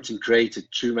Southampton created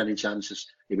too many chances.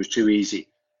 It was too easy.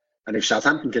 And if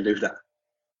Southampton can do that,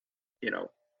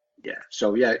 yeah.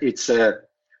 So yeah, it's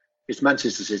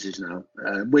Manchester City's now,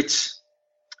 which,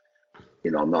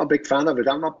 I'm not a big fan of it.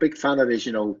 I'm not a big fan of this,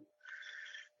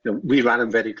 we ran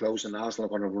them very close, and Arsenal are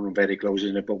going to run them very close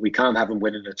in it, but we can't have them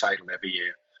winning the title every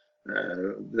year.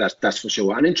 That's for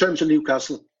sure. And in terms of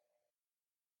Newcastle,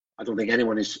 I don't think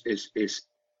anyone is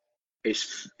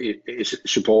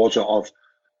supporter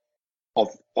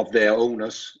of their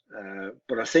owners.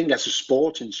 But I think as a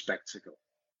sporting spectacle,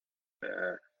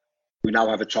 we now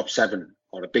have a top 7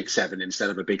 or a big 7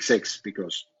 instead of a big 6,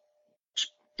 because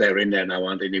they're in there now,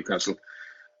 aren't they, Newcastle?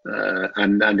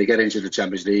 And they get into the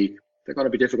Champions League. They're going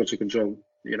to be difficult to control,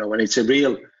 and it's a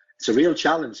real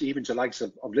challenge even to the likes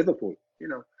of Liverpool,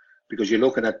 because you're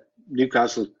looking at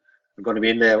Newcastle are going to be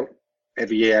in there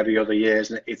every year, every other year,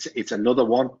 isn't it? It's another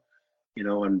one,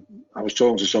 and I was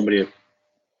talking to somebody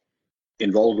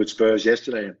involved with Spurs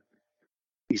yesterday, and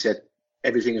he said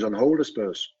everything is on hold at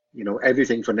Spurs.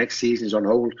 Everything for next season is on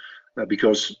hold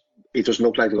because it doesn't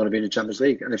look like they're going to be in the Champions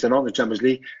League. And if they're not in the Champions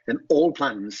League, then all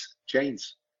plans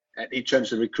change in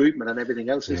terms of recruitment and everything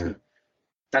else, isn't it?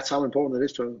 That's how important it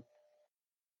is to them.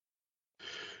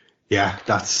 Yeah,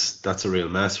 that's a real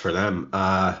mess for them.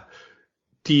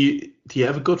 Do you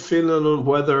have a good feeling on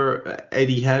whether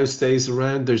Eddie Howe stays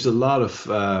around? There's a lot of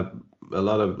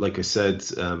like I said,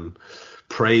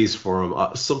 praise for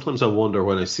him. Sometimes I wonder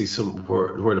when I see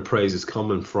where the praise is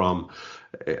coming from.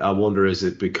 I wonder, is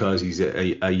it because he's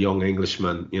a young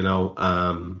Englishman?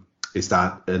 Is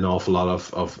that an awful lot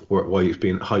of why he's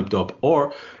being hyped up,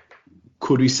 or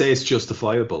could we say it's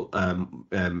justifiable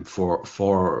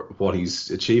for what he's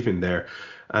achieving there?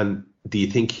 And do you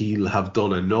think he'll have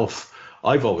done enough?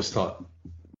 I've always thought,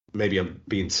 maybe I'm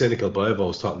being cynical, but I've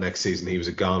always thought next season he was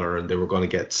a goner and they were going to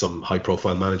get some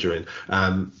high-profile manager in.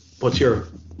 What's your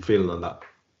feeling on that?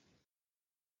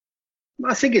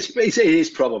 I think it is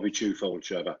probably twofold,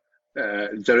 Trevor.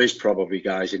 There is probably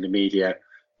guys in the media,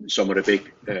 some of the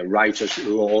big writers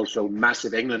who are also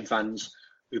massive England fans,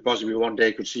 who possibly one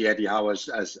day could see Eddie Howe as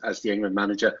the England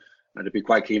manager, and they'd be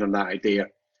quite keen on that idea.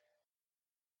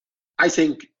 I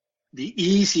think the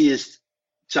easiest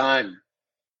time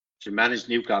to manage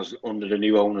Newcastle under the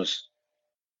new owners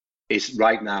is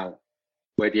right now,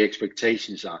 where the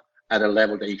expectations are at a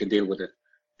level that you can deal with it.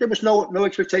 There was no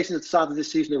expectation at the start of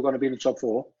this season they were going to be in the top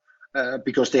 4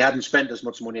 because they hadn't spent as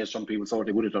much money as some people thought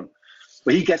they would have done.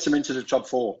 But he gets them into the top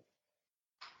 4.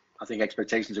 I think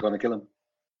expectations are going to kill him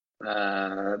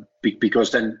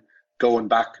because then going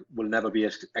back will never be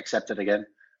accepted again.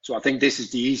 So I think this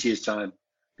is the easiest time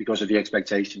because of the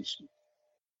expectations.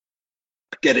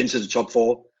 Get into the top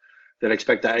 4. They'll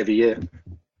expect that every year,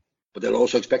 but they'll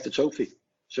also expect a trophy.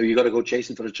 So you've got to go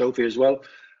chasing for the trophy as well.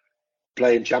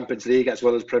 Playing Champions League as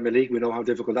well as Premier League, we know how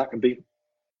difficult that can be.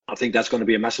 I think that's going to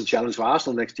be a massive challenge for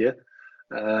Arsenal next year.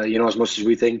 As much as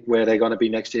we think where they're going to be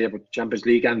next year, but Champions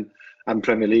League and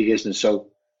Premier League isn't. So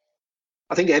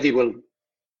I think Eddie will.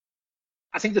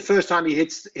 I think the first time he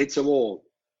hits a wall,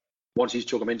 once he's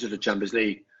took him into the Champions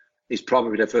League, is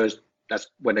probably the first. That's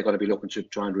when they're going to be looking to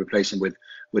try and replace him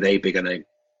with a bigger name.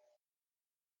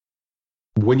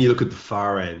 When you look at the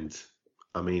far end,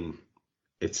 I mean,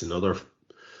 it's another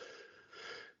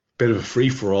bit of a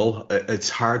free-for-all. It's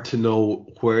hard to know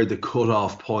where the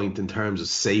cut-off point in terms of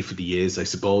safety is. I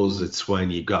suppose it's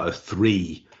when you got a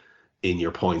 3 in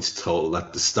your points total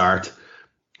at the start,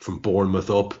 from Bournemouth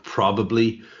up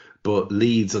probably, but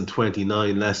Leeds on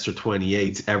 29, Leicester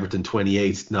 28, Everton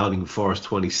 28, Nottingham Forest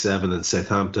 27, and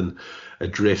Southampton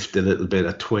adrift a little bit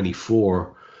at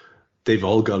 24. They've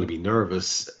all got to be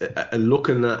nervous.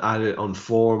 Looking at it on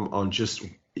form, on just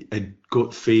a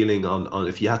gut feeling on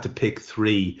if you had to pick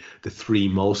 3, the 3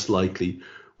 most likely,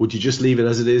 would you just leave it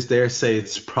as it is there, say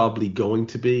it's probably going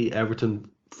to be Everton,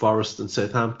 Forest and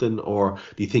Southampton, or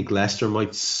do you think Leicester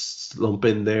might slump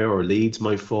in there or Leeds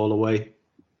might fall away?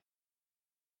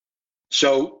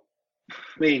 So,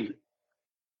 I mean,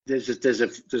 there's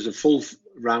a full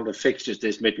round of fixtures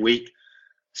this midweek.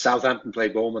 Southampton play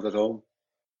Bournemouth at home.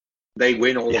 They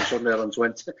win all of a sudden on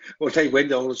 20. Well, they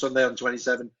win all of a sudden on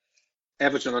 27.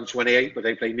 Everton on 28, but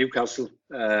they play Newcastle.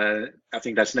 I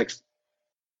think that's next.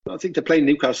 I think they're playing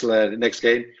Newcastle the next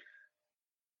game.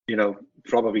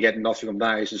 Probably getting nothing from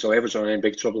that. So Everton are in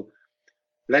big trouble.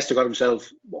 Leicester got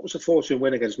himself, what was a 4-2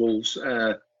 win against Wolves?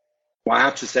 Well, I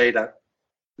have to say that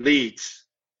Leeds,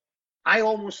 I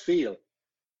almost feel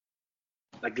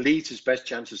like Leeds' best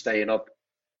chance of staying up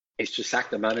is to sack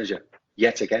the manager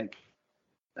yet again.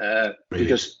 Really?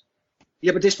 Because,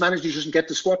 but this manager doesn't get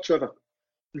the squad, Trevor.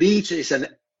 Leeds is an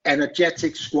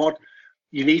energetic squad.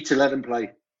 You need to let him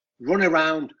play. Run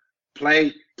around,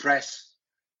 play, press.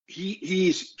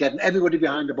 He's getting everybody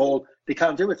behind the ball. They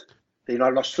can't do it. They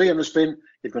lost 3 on the spin.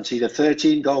 They've conceded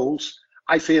 13 goals.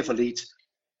 I fear for Leeds.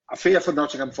 I fear for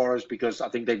Nottingham Forest because I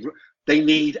think they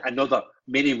need another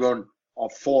mini run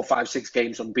of 4, 5, 6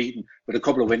 games unbeaten with a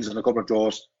couple of wins and a couple of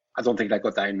draws. I don't think they've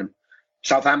got that in them.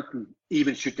 Southampton,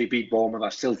 even should they beat Bournemouth, I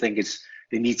still think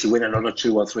they need to win another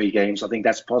 2 or 3 games. I think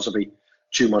that's possibly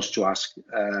too much to ask.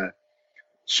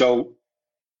 So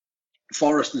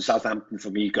Forest and Southampton for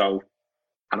me go,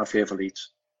 and I fear for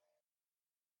Leeds.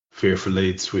 Fear for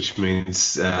Leeds, which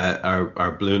means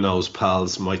our blue-nosed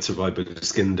pals might survive by the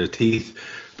skin of their teeth.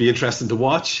 Be interesting to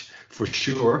watch for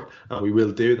sure, and we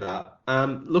will do that.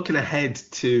 Looking ahead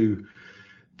to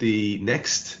the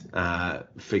next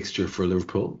fixture for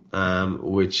Liverpool,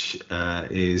 which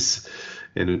is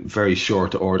in very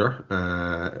short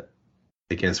order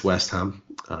against West Ham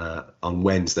on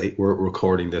Wednesday. We're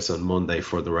recording this on Monday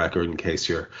for the record, in case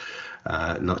you're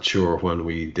not sure when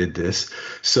we did this.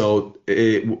 So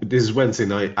this is Wednesday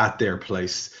night at their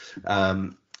place.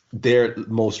 Their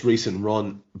most recent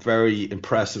run, very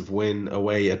impressive win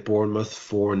away at Bournemouth,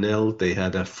 4-0. They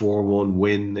had a 4-1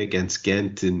 win against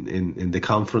Ghent in the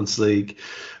Conference League.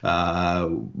 A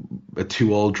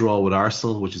 2-2 draw with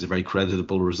Arsenal, which is a very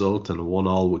creditable result, and a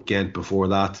 1-1 with Ghent before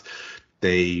that.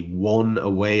 They won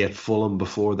away at Fulham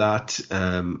before that.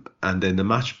 And then the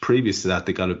match previous to that,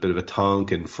 they got a bit of a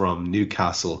tonking from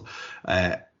Newcastle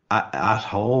at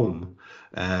home,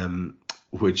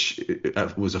 which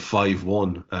was a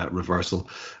 5-1 reversal.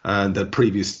 And the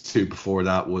previous 2 before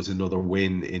that was another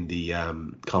win in the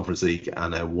Conference League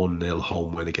and a 1-0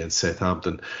 home win against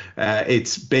Southampton.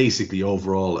 It's basically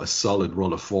overall a solid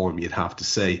run of form, you'd have to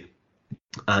say.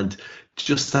 And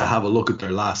just to have a look at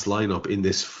their last lineup in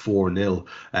this 4-0,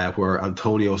 where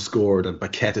Antonio scored and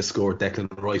Paqueta scored, Declan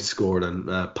Rice scored, and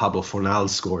Pablo Fornal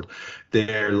scored.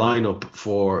 Their lineup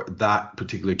for that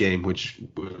particular game, which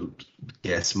we'll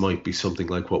guess might be something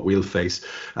like what we'll face,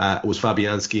 was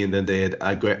Fabianski, and then they had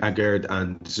Agard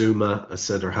and Zuma, a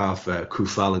centre half,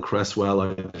 Kufal and Cresswell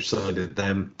either side of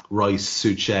them, Rice,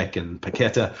 Souček and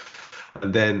Paqueta,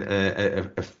 and then a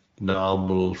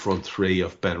phenomenal front 3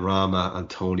 of Benrahma,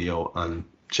 Antonio and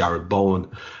Jared Bowen.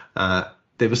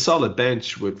 They have a solid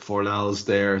bench with Fornals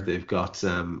there. They've got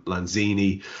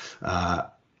Lanzini,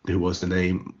 who was the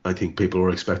name I think people were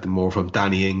expecting more from.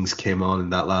 Danny Ings came on in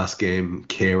that last game.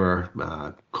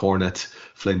 Kehrer, Cornet,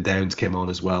 Flynn Downs came on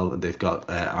as well. And they've got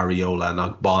Areola and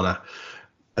Ogbonna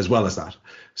as well as that.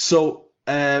 So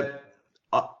I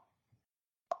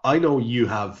know you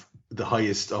have the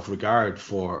highest of regard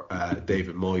for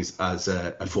David Moyes as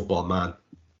a football man,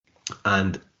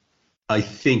 and I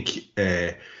think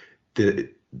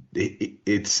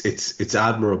it's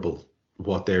admirable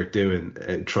what they're doing,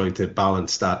 trying to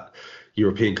balance that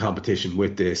European competition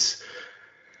with this,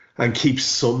 and keep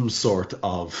some sort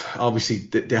of, obviously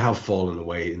they have fallen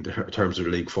away in terms of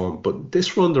league form, but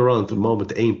this run they're on at the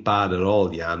moment ain't bad at all,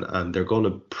 Jan, and they're going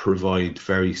to provide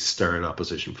very stern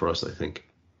opposition for us, I think.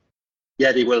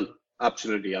 Yeah, they will.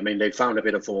 Absolutely. I mean, they found a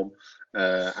bit of form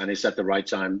and it's at the right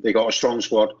time. They got a strong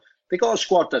squad. They got a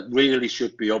squad that really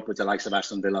should be up with the likes of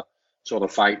Aston Villa, sort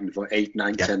of fighting for 8,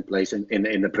 9, 10th place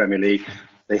in the Premier League.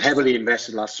 They heavily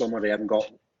invested last summer. They haven't got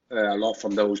a lot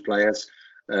from those players.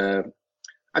 I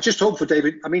just hope for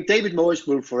David. I mean, David Moyes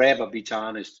will forever be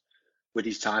tarnished with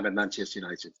his time at Manchester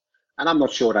United. And I'm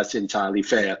not sure that's entirely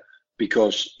fair,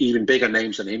 because even bigger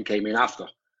names than him came in after.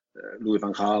 Louis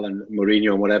van Gaal and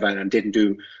Mourinho and whatever, and didn't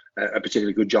do a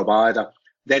particularly good job either.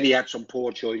 Then he had some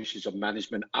poor choices of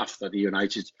management after the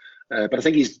United. But I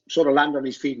think he's sort of landed on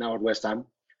his feet now at West Ham.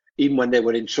 Even when they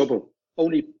were in trouble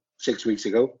only 6 weeks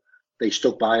ago, they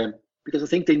stuck by him because I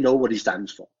think they know what he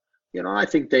stands for. You know, I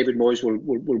think David Moyes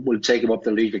will take him up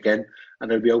the league again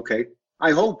and they'll be okay.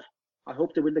 I hope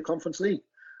they win the Conference League.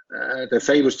 They're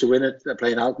favourites to win it. They're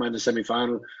playing Alkmaar in the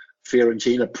semi-final.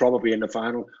 Fiorentina probably in the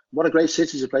final. What a great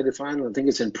city to play the final. I think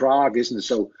it's in Prague, isn't it?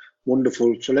 So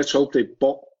wonderful. So let's hope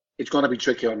but it's going to be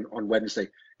tricky on Wednesday.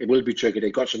 It will be tricky.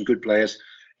 They've got some good players.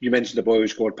 You mentioned the boy who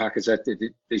scored Paqueta.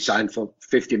 They signed for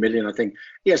 50 million, I think.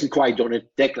 He hasn't quite done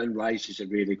it. Declan Rice is a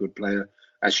really good player,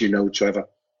 as you know, Trevor.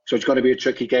 So it's going to be a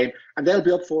tricky game. And they'll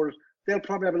be up for it. They'll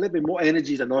probably have a little bit more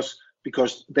energy than us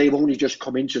because they've only just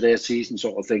come into their season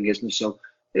sort of thing, isn't it? So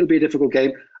it'll be a difficult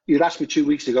game. You'd asked me 2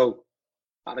 weeks ago,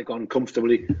 had I gone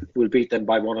comfortably, we'll beat them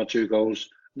by 1 or 2 goals.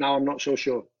 Now I'm not so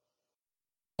sure.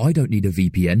 I don't need a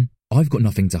VPN. I've got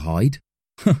nothing to hide.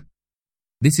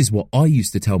 This is what I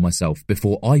used to tell myself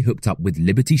before I hooked up with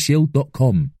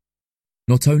LibertyShield.com.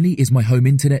 Not only is my home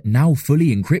internet now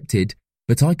fully encrypted,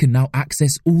 but I can now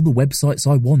access all the websites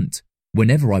I want,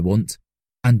 whenever I want,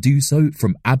 and do so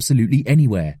from absolutely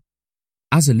anywhere.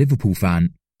 As a Liverpool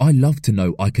fan, I love to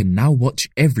know I can now watch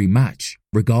every match,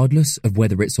 regardless of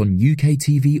whether it's on UK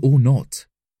TV or not.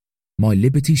 My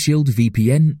Liberty Shield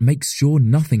VPN makes sure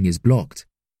nothing is blocked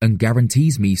and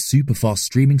guarantees me super fast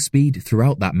streaming speed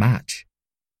throughout that match.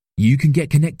 You can get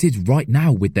connected right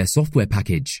now with their software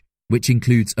package, which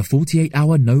includes a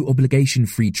 48-hour no-obligation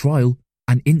free trial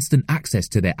and instant access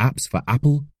to their apps for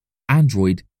Apple,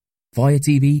 Android, Fire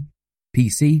TV,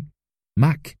 PC,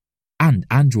 Mac, and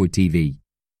Android TV.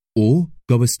 Or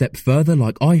go a step further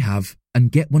like I have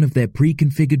and get one of their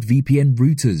pre-configured VPN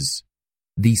routers.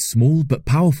 These small but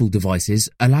powerful devices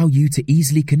allow you to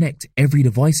easily connect every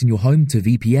device in your home to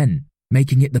VPN,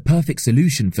 making it the perfect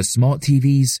solution for smart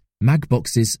TVs, Mag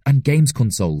boxes, and games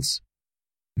consoles.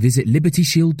 Visit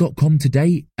LibertyShield.com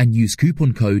today and use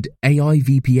coupon code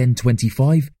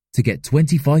AIVPN25 to get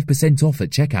 25% off at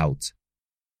checkout.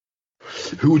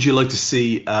 Who would you like to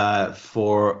see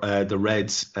for the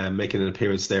Reds making an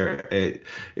appearance there?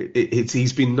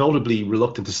 He's been notably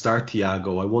reluctant to start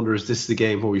Thiago. I wonder, is this the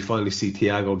game where we finally see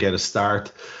Thiago get a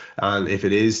start? And if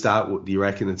it is that, do you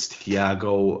reckon it's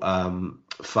Thiago,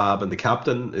 Fab, and the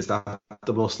captain? Is that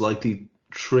the most likely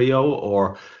trio,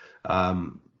 or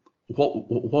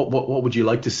what would you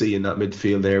like to see in that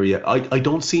midfield area? I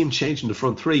don't see him changing the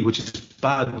front three, which is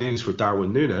bad news for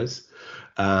Darwin Núñez.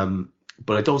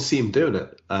 But I don't see him doing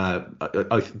it.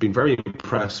 I've been very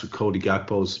impressed with Cody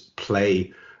Gakpo's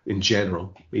play in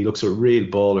general. He looks a real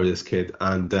baller, this kid,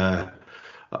 and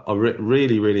I'm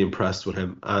really impressed with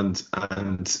him. And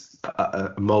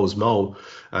Mo's Mo,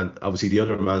 and obviously the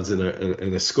other man's in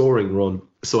a scoring run.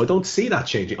 So I don't see that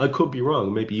changing. I could be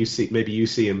wrong. Maybe you see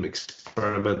him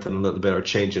experimenting a little bit or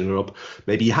changing it up.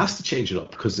 Maybe he has to change it up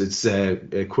because it's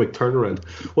a quick turnaround.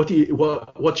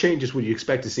 What changes would you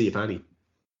expect to see, if any?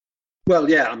 Well,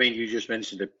 yeah, I mean, you just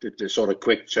mentioned the sort of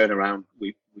quick turnaround.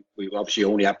 We obviously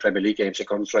only have Premier League games to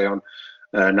concentrate on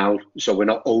now, so we're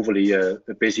not overly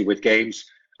busy with games.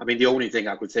 I mean, the only thing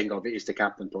I could think of is the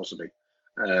captain, possibly,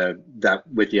 that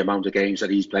with the amount of games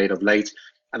that he's played of late.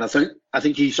 And I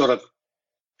think he sort of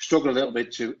struggled a little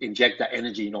bit to inject that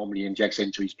energy he normally injects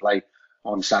into his play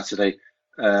on Saturday.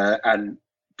 And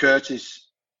Curtis,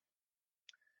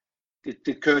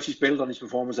 did Curtis build on his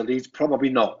performance at Leeds? Probably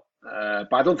not.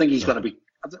 But I don't think he's going to be.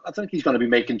 I think he's going to be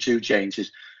making two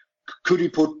changes. Could he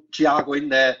put Thiago in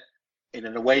there in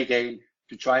an away game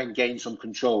to try and gain some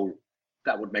control?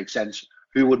 That would make sense.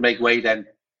 Who would make way then?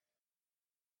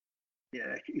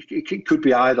 Yeah, it could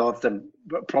be either of them.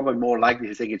 But probably more likely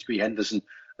to think it's be Henderson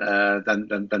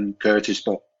than Curtis.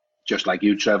 But just like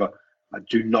you, Trevor, I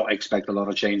do not expect a lot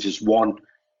of changes. One,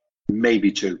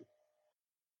 maybe two.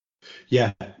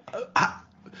 Yeah.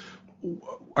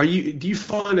 Do you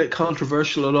find it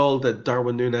controversial at all that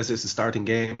Darwin Núñez isn't starting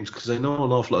games? Because I know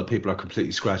an awful lot of people are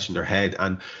completely scratching their head.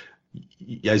 And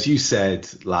as you said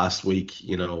last week,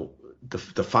 you know,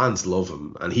 the fans love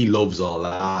him and he loves all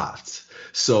that.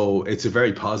 So it's a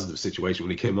very positive situation.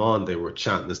 When he came on, they were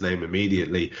chanting his name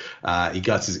immediately. He's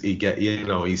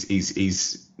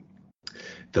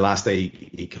the last day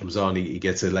he comes on, he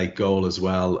gets a late goal as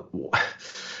well.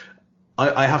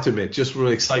 I have to admit, just from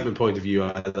an excitement point of view,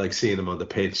 I like seeing him on the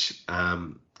pitch.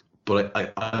 But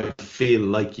I feel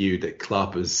like you that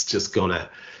Klopp is just going to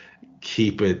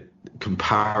keep it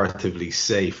comparatively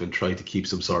safe and try to keep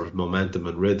some sort of momentum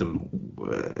and rhythm.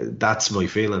 That's my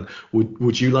feeling.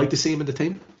 Would you like to see him in the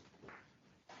team?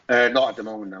 Not at the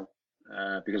moment, no.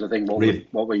 Because I think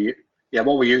what we're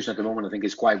using at the moment, I think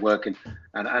is quite working,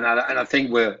 and I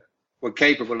think we're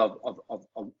capable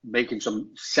of making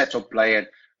some set-up play, and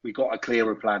we got a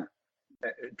clearer plan.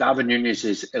 Darwin Núñez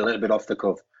is a little bit off the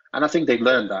cuff, and I think they've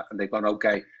learned that, and they've gone,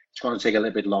 okay, it's going to take a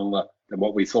little bit longer than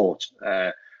what we thought.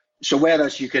 So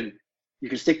whereas you can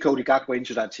stick Cody Gakpo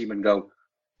into that team and go,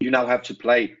 you now have to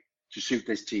play to suit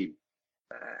this team.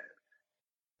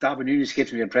 Darwin Núñez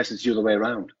gives me the impression it's the other way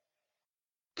around.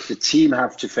 The team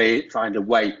have to find a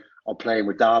way of playing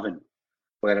with Darwin,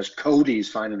 whereas Cody is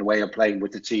finding a way of playing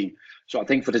with the team. So I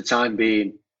think for the time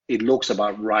being, it looks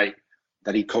about right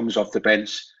that he comes off the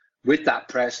bench with that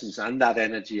presence and that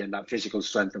energy and that physical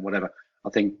strength and whatever.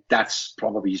 I think that's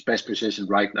probably his best position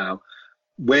right now.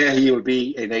 Where he will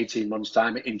be in 18 months'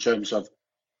 time in terms of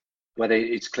whether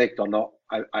it's clicked or not,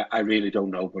 I really don't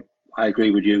know. But I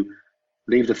agree with you.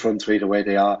 Leave the front three the way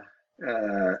they are.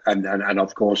 And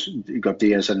of course, you've got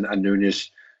Diaz and Núñez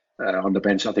on the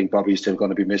bench. I think Bobby's still going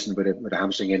to be missing with a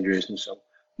hamstring injuries. And so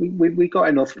we got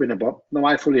enough in a but no,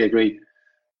 I fully agree.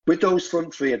 With those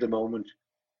front three at the moment,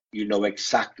 you know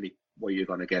exactly what you're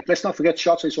going to get. Let's not forget,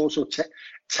 Shota is also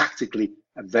tactically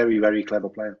a very, very clever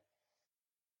player.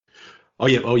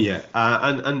 Oh yeah.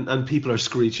 And people are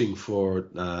screeching for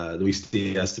Luis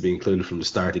Diaz to be included from the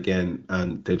start again,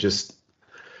 and they're just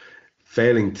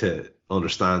failing to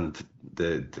understand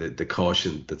the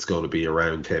caution that's going to be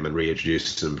around him and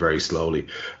reintroduce him very slowly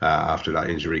after that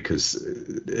injury, because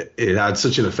it had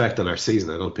such an effect on our season.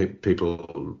 I don't think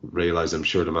people realise. I'm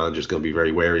sure the manager's going to be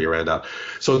very wary around that.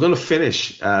 So I'm going to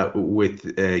finish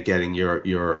with getting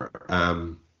your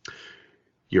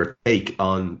take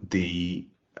on the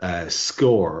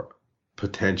score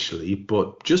potentially,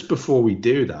 but just before we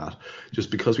do that,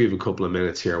 just because we have a couple of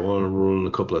minutes here, I want to run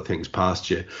a couple of things past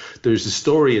you. There's a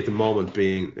story at the moment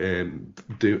being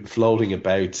floating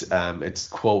about. It's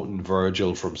quoting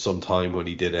Virgil from some time when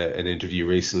he did an interview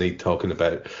recently, talking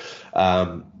about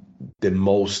the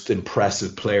most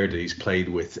impressive player that he's played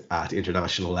with at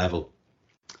international level.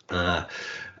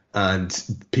 And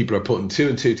people are putting two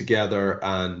and two together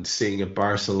and seeing a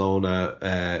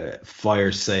Barcelona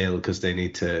fire sale because they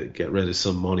need to get rid of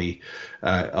some money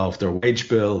off their wage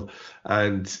bill.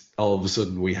 And all of a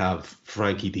sudden we have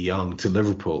Frankie de Jong to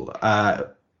Liverpool. Now,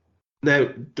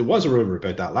 there was a rumour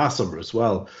about that last summer as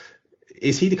well.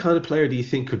 Is he the kind of player do you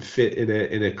think could fit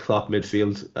in a Klopp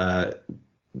midfield?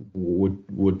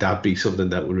 Would that be something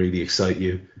that would really excite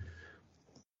you?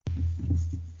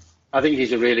 I think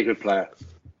he's a really good player.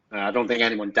 I don't think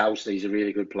anyone doubts that he's a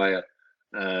really good player.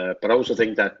 But I also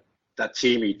think that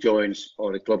team he joins,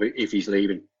 or the club, if he's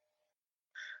leaving,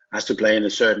 has to play in a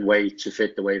certain way to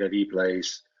fit the way that he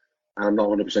plays. And I'm not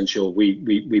 100% sure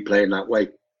we play in that way.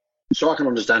 So I can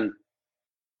understand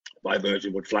why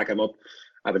Virgil would flag him up.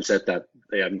 Having said that,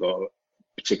 they haven't got a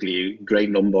particularly great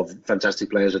number of fantastic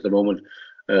players at the moment,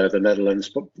 the Netherlands.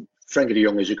 But Frankie de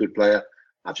Jong is a good player.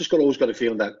 I've just always got a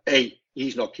feeling that, A,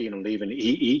 he's not keen on leaving.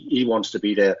 He wants to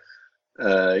be there.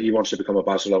 He wants to become a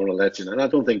Barcelona legend. And I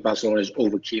don't think Barcelona is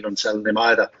over keen on selling him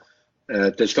either.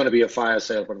 There's going to be a fire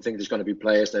sale, but I think there's going to be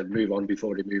players that move on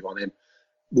before they move on him.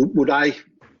 Would I,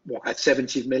 at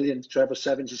 70 million, Trevor,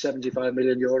 75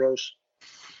 million euros?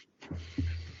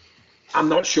 I'm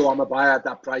not sure I'm a buyer at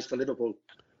that price for Liverpool.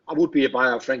 I would be a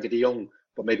buyer of Frankie de Jong,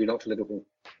 but maybe not for Liverpool.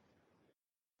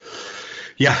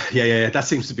 Yeah. That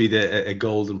seems to be a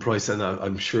golden price, and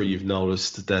I'm sure you've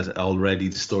noticed that already.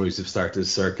 The stories have started to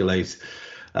circulate,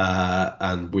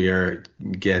 and we are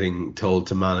getting told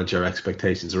to manage our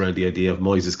expectations around the idea of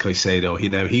Moises Caicedo.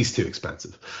 He's too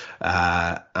expensive,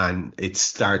 and it's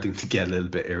starting to get a little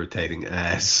bit irritating.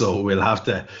 So we'll have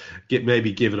to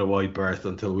maybe give it a wide berth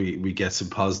until we get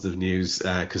some positive news,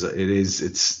 because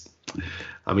it's.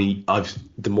 I mean,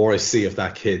 the more I see of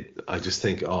that kid, I just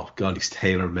think, oh God, he's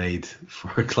tailor-made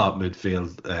for a Klopp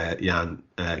midfield. Jan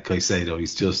Caicedo,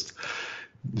 he's just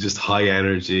high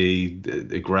energy,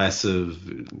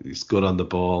 aggressive. He's good on the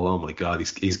ball. Oh my God,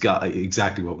 he's got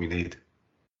exactly what we need.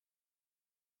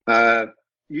 You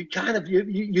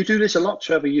do this a lot,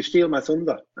 Trevor. You steal my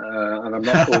thunder, and I'm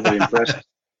not overly impressed.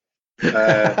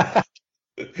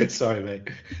 Sorry, mate.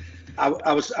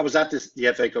 I was at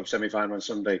the FA Cup semi-final on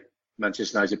Sunday.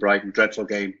 Manchester United Brighton, dreadful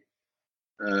game.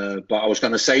 But I was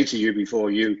going to say to you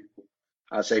before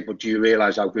but do you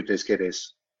realise how good this kid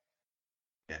is?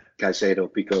 Yeah.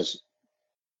 Caicedo, because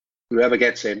whoever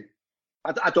gets him,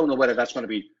 I don't know whether that's going to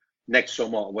be next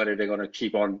summer or whether they're going to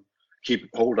keep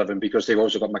hold of him, because they've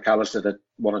also got McAllister that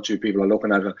one or two people are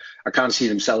looking at. I can't see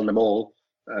them selling them all.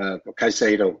 But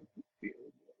Caicedo,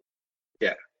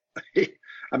 yeah.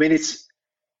 I mean, it's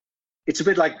a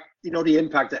bit like, the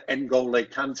impact that N'Golo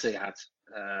Kante had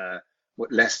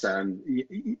with Leicester. And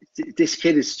this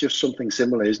kid is just something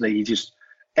similar, isn't he? He just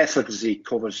effortlessly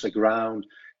covers the ground,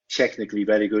 technically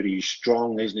very good. He's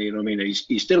strong, isn't he? You know what I mean?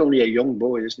 He's still only a young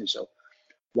boy, isn't he? So,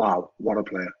 wow, what a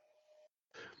player.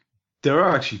 There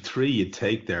are actually three you'd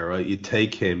take there, right? You'd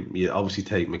take him, you obviously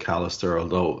take McAllister,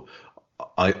 although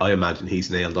I imagine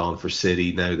he's nailed on for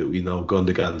City now that we know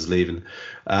Gundogan's leaving.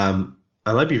 And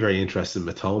I'd be very interested in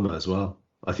Matoma as well.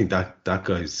 I think that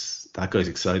guy's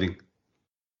exciting.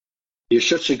 You're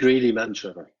such a greedy man,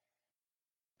 Trevor.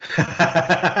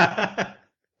 I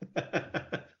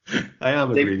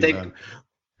am a greedy man.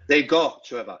 They got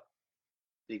a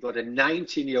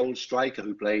 19-year-old striker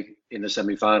who played in the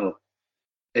semi-final,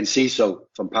 Enciso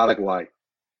from Paraguay.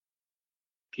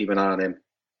 Keep an eye on him.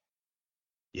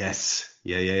 Yes,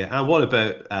 yeah. And what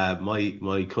about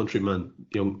my countryman,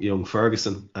 young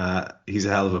Ferguson? He's a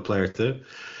hell of a player too.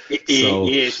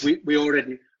 He is. We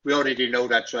already know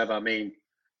that, Trevor. I mean,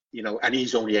 and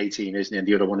he's only 18, isn't he? And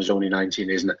the other one is only 19,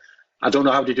 isn't it? I don't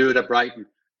know how they do it at Brighton.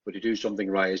 but you do something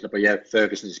right, isn't it? But yeah,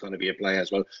 Ferguson is going to be a player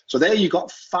as well. So there you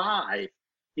got 5,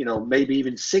 maybe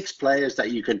even 6 players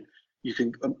that you can.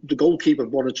 The goalkeeper,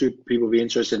 1 or 2 people will be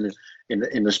interested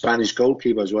in the Spanish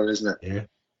goalkeeper as well, isn't it? Yeah.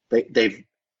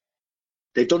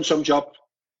 They've done some job.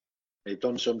 They've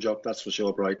done some job, that's for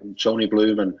sure, Brighton. Tony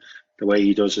Bloom and the way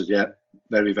he does it, yeah,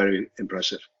 very, very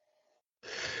impressive.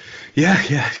 Yeah,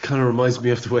 it kind of reminds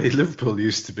me of the way Liverpool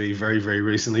used to be very, very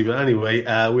recently. But anyway,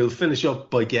 we'll finish up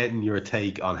by getting your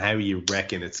take on how you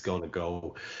reckon it's going to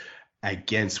go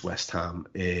against West Ham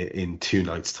in 2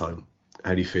 nights' time.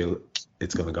 How do you feel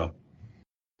it's going to go?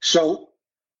 So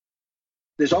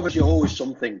there's obviously always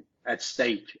something at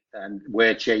stake, and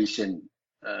we're chasing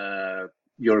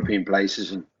European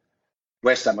places, and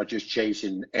West Ham are just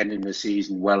chasing ending the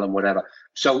season well and whatever.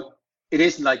 So it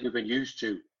isn't like we've been used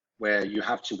to, where you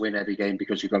have to win every game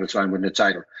because you've got to try and win the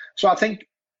title. So I think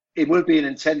it will be an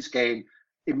intense game.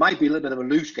 It might be a little bit of a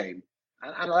loose game.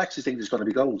 And I actually think there's going to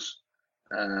be goals.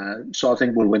 So I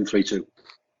think we'll win 3-2.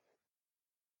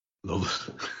 Love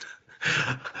it.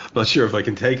 I'm not sure if I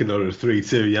can take another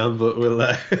 3-2, Jan, but we'll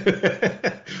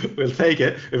take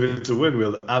it. If it's a win,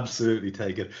 we'll absolutely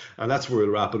take it. And that's where we'll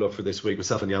wrap it up for this week.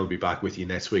 Myself and Jan will be back with you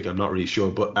next week. I'm not really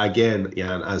sure. But again,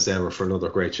 Jan, as ever, for another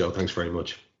great show. Thanks very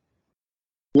much.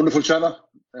 Wonderful, Trevor,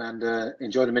 and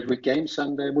enjoy the midweek games,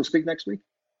 and we'll speak next week.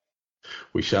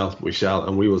 We shall,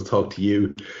 and we will talk to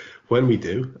you when we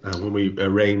do, and when we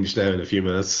arrange now in a few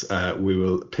minutes. We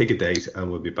will pick a date, and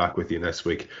we'll be back with you next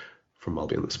week from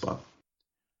Molby on the Spot.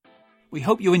 We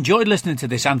hope you enjoyed listening to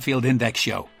this Anfield Index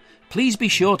show. Please be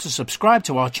sure to subscribe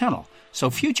to our channel so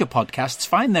future podcasts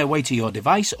find their way to your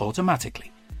device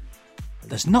automatically.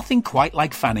 There's nothing quite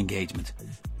like fan engagement,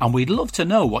 and we'd love to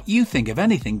know what you think of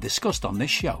anything discussed on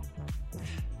this show.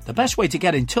 The best way to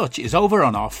get in touch is over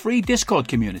on our free Discord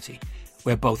community,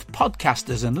 where both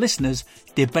podcasters and listeners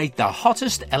debate the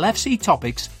hottest LFC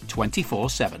topics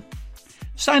 24/7.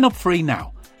 Sign up free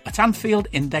now at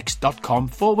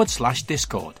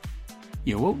AnfieldIndex.com/Discord.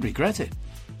 You won't regret it.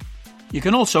 You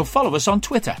can also follow us on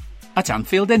Twitter at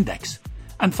Anfield Index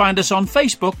and find us on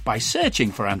Facebook by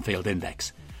searching for Anfield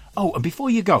Index. Oh, and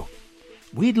before you go,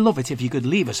 we'd love it if you could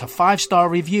leave us a 5-star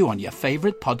review on your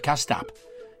favourite podcast app.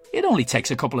 It only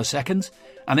takes a couple of seconds,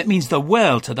 and it means the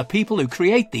world to the people who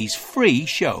create these free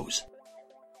shows.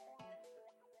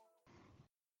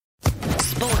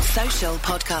 Sports Social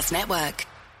Podcast Network.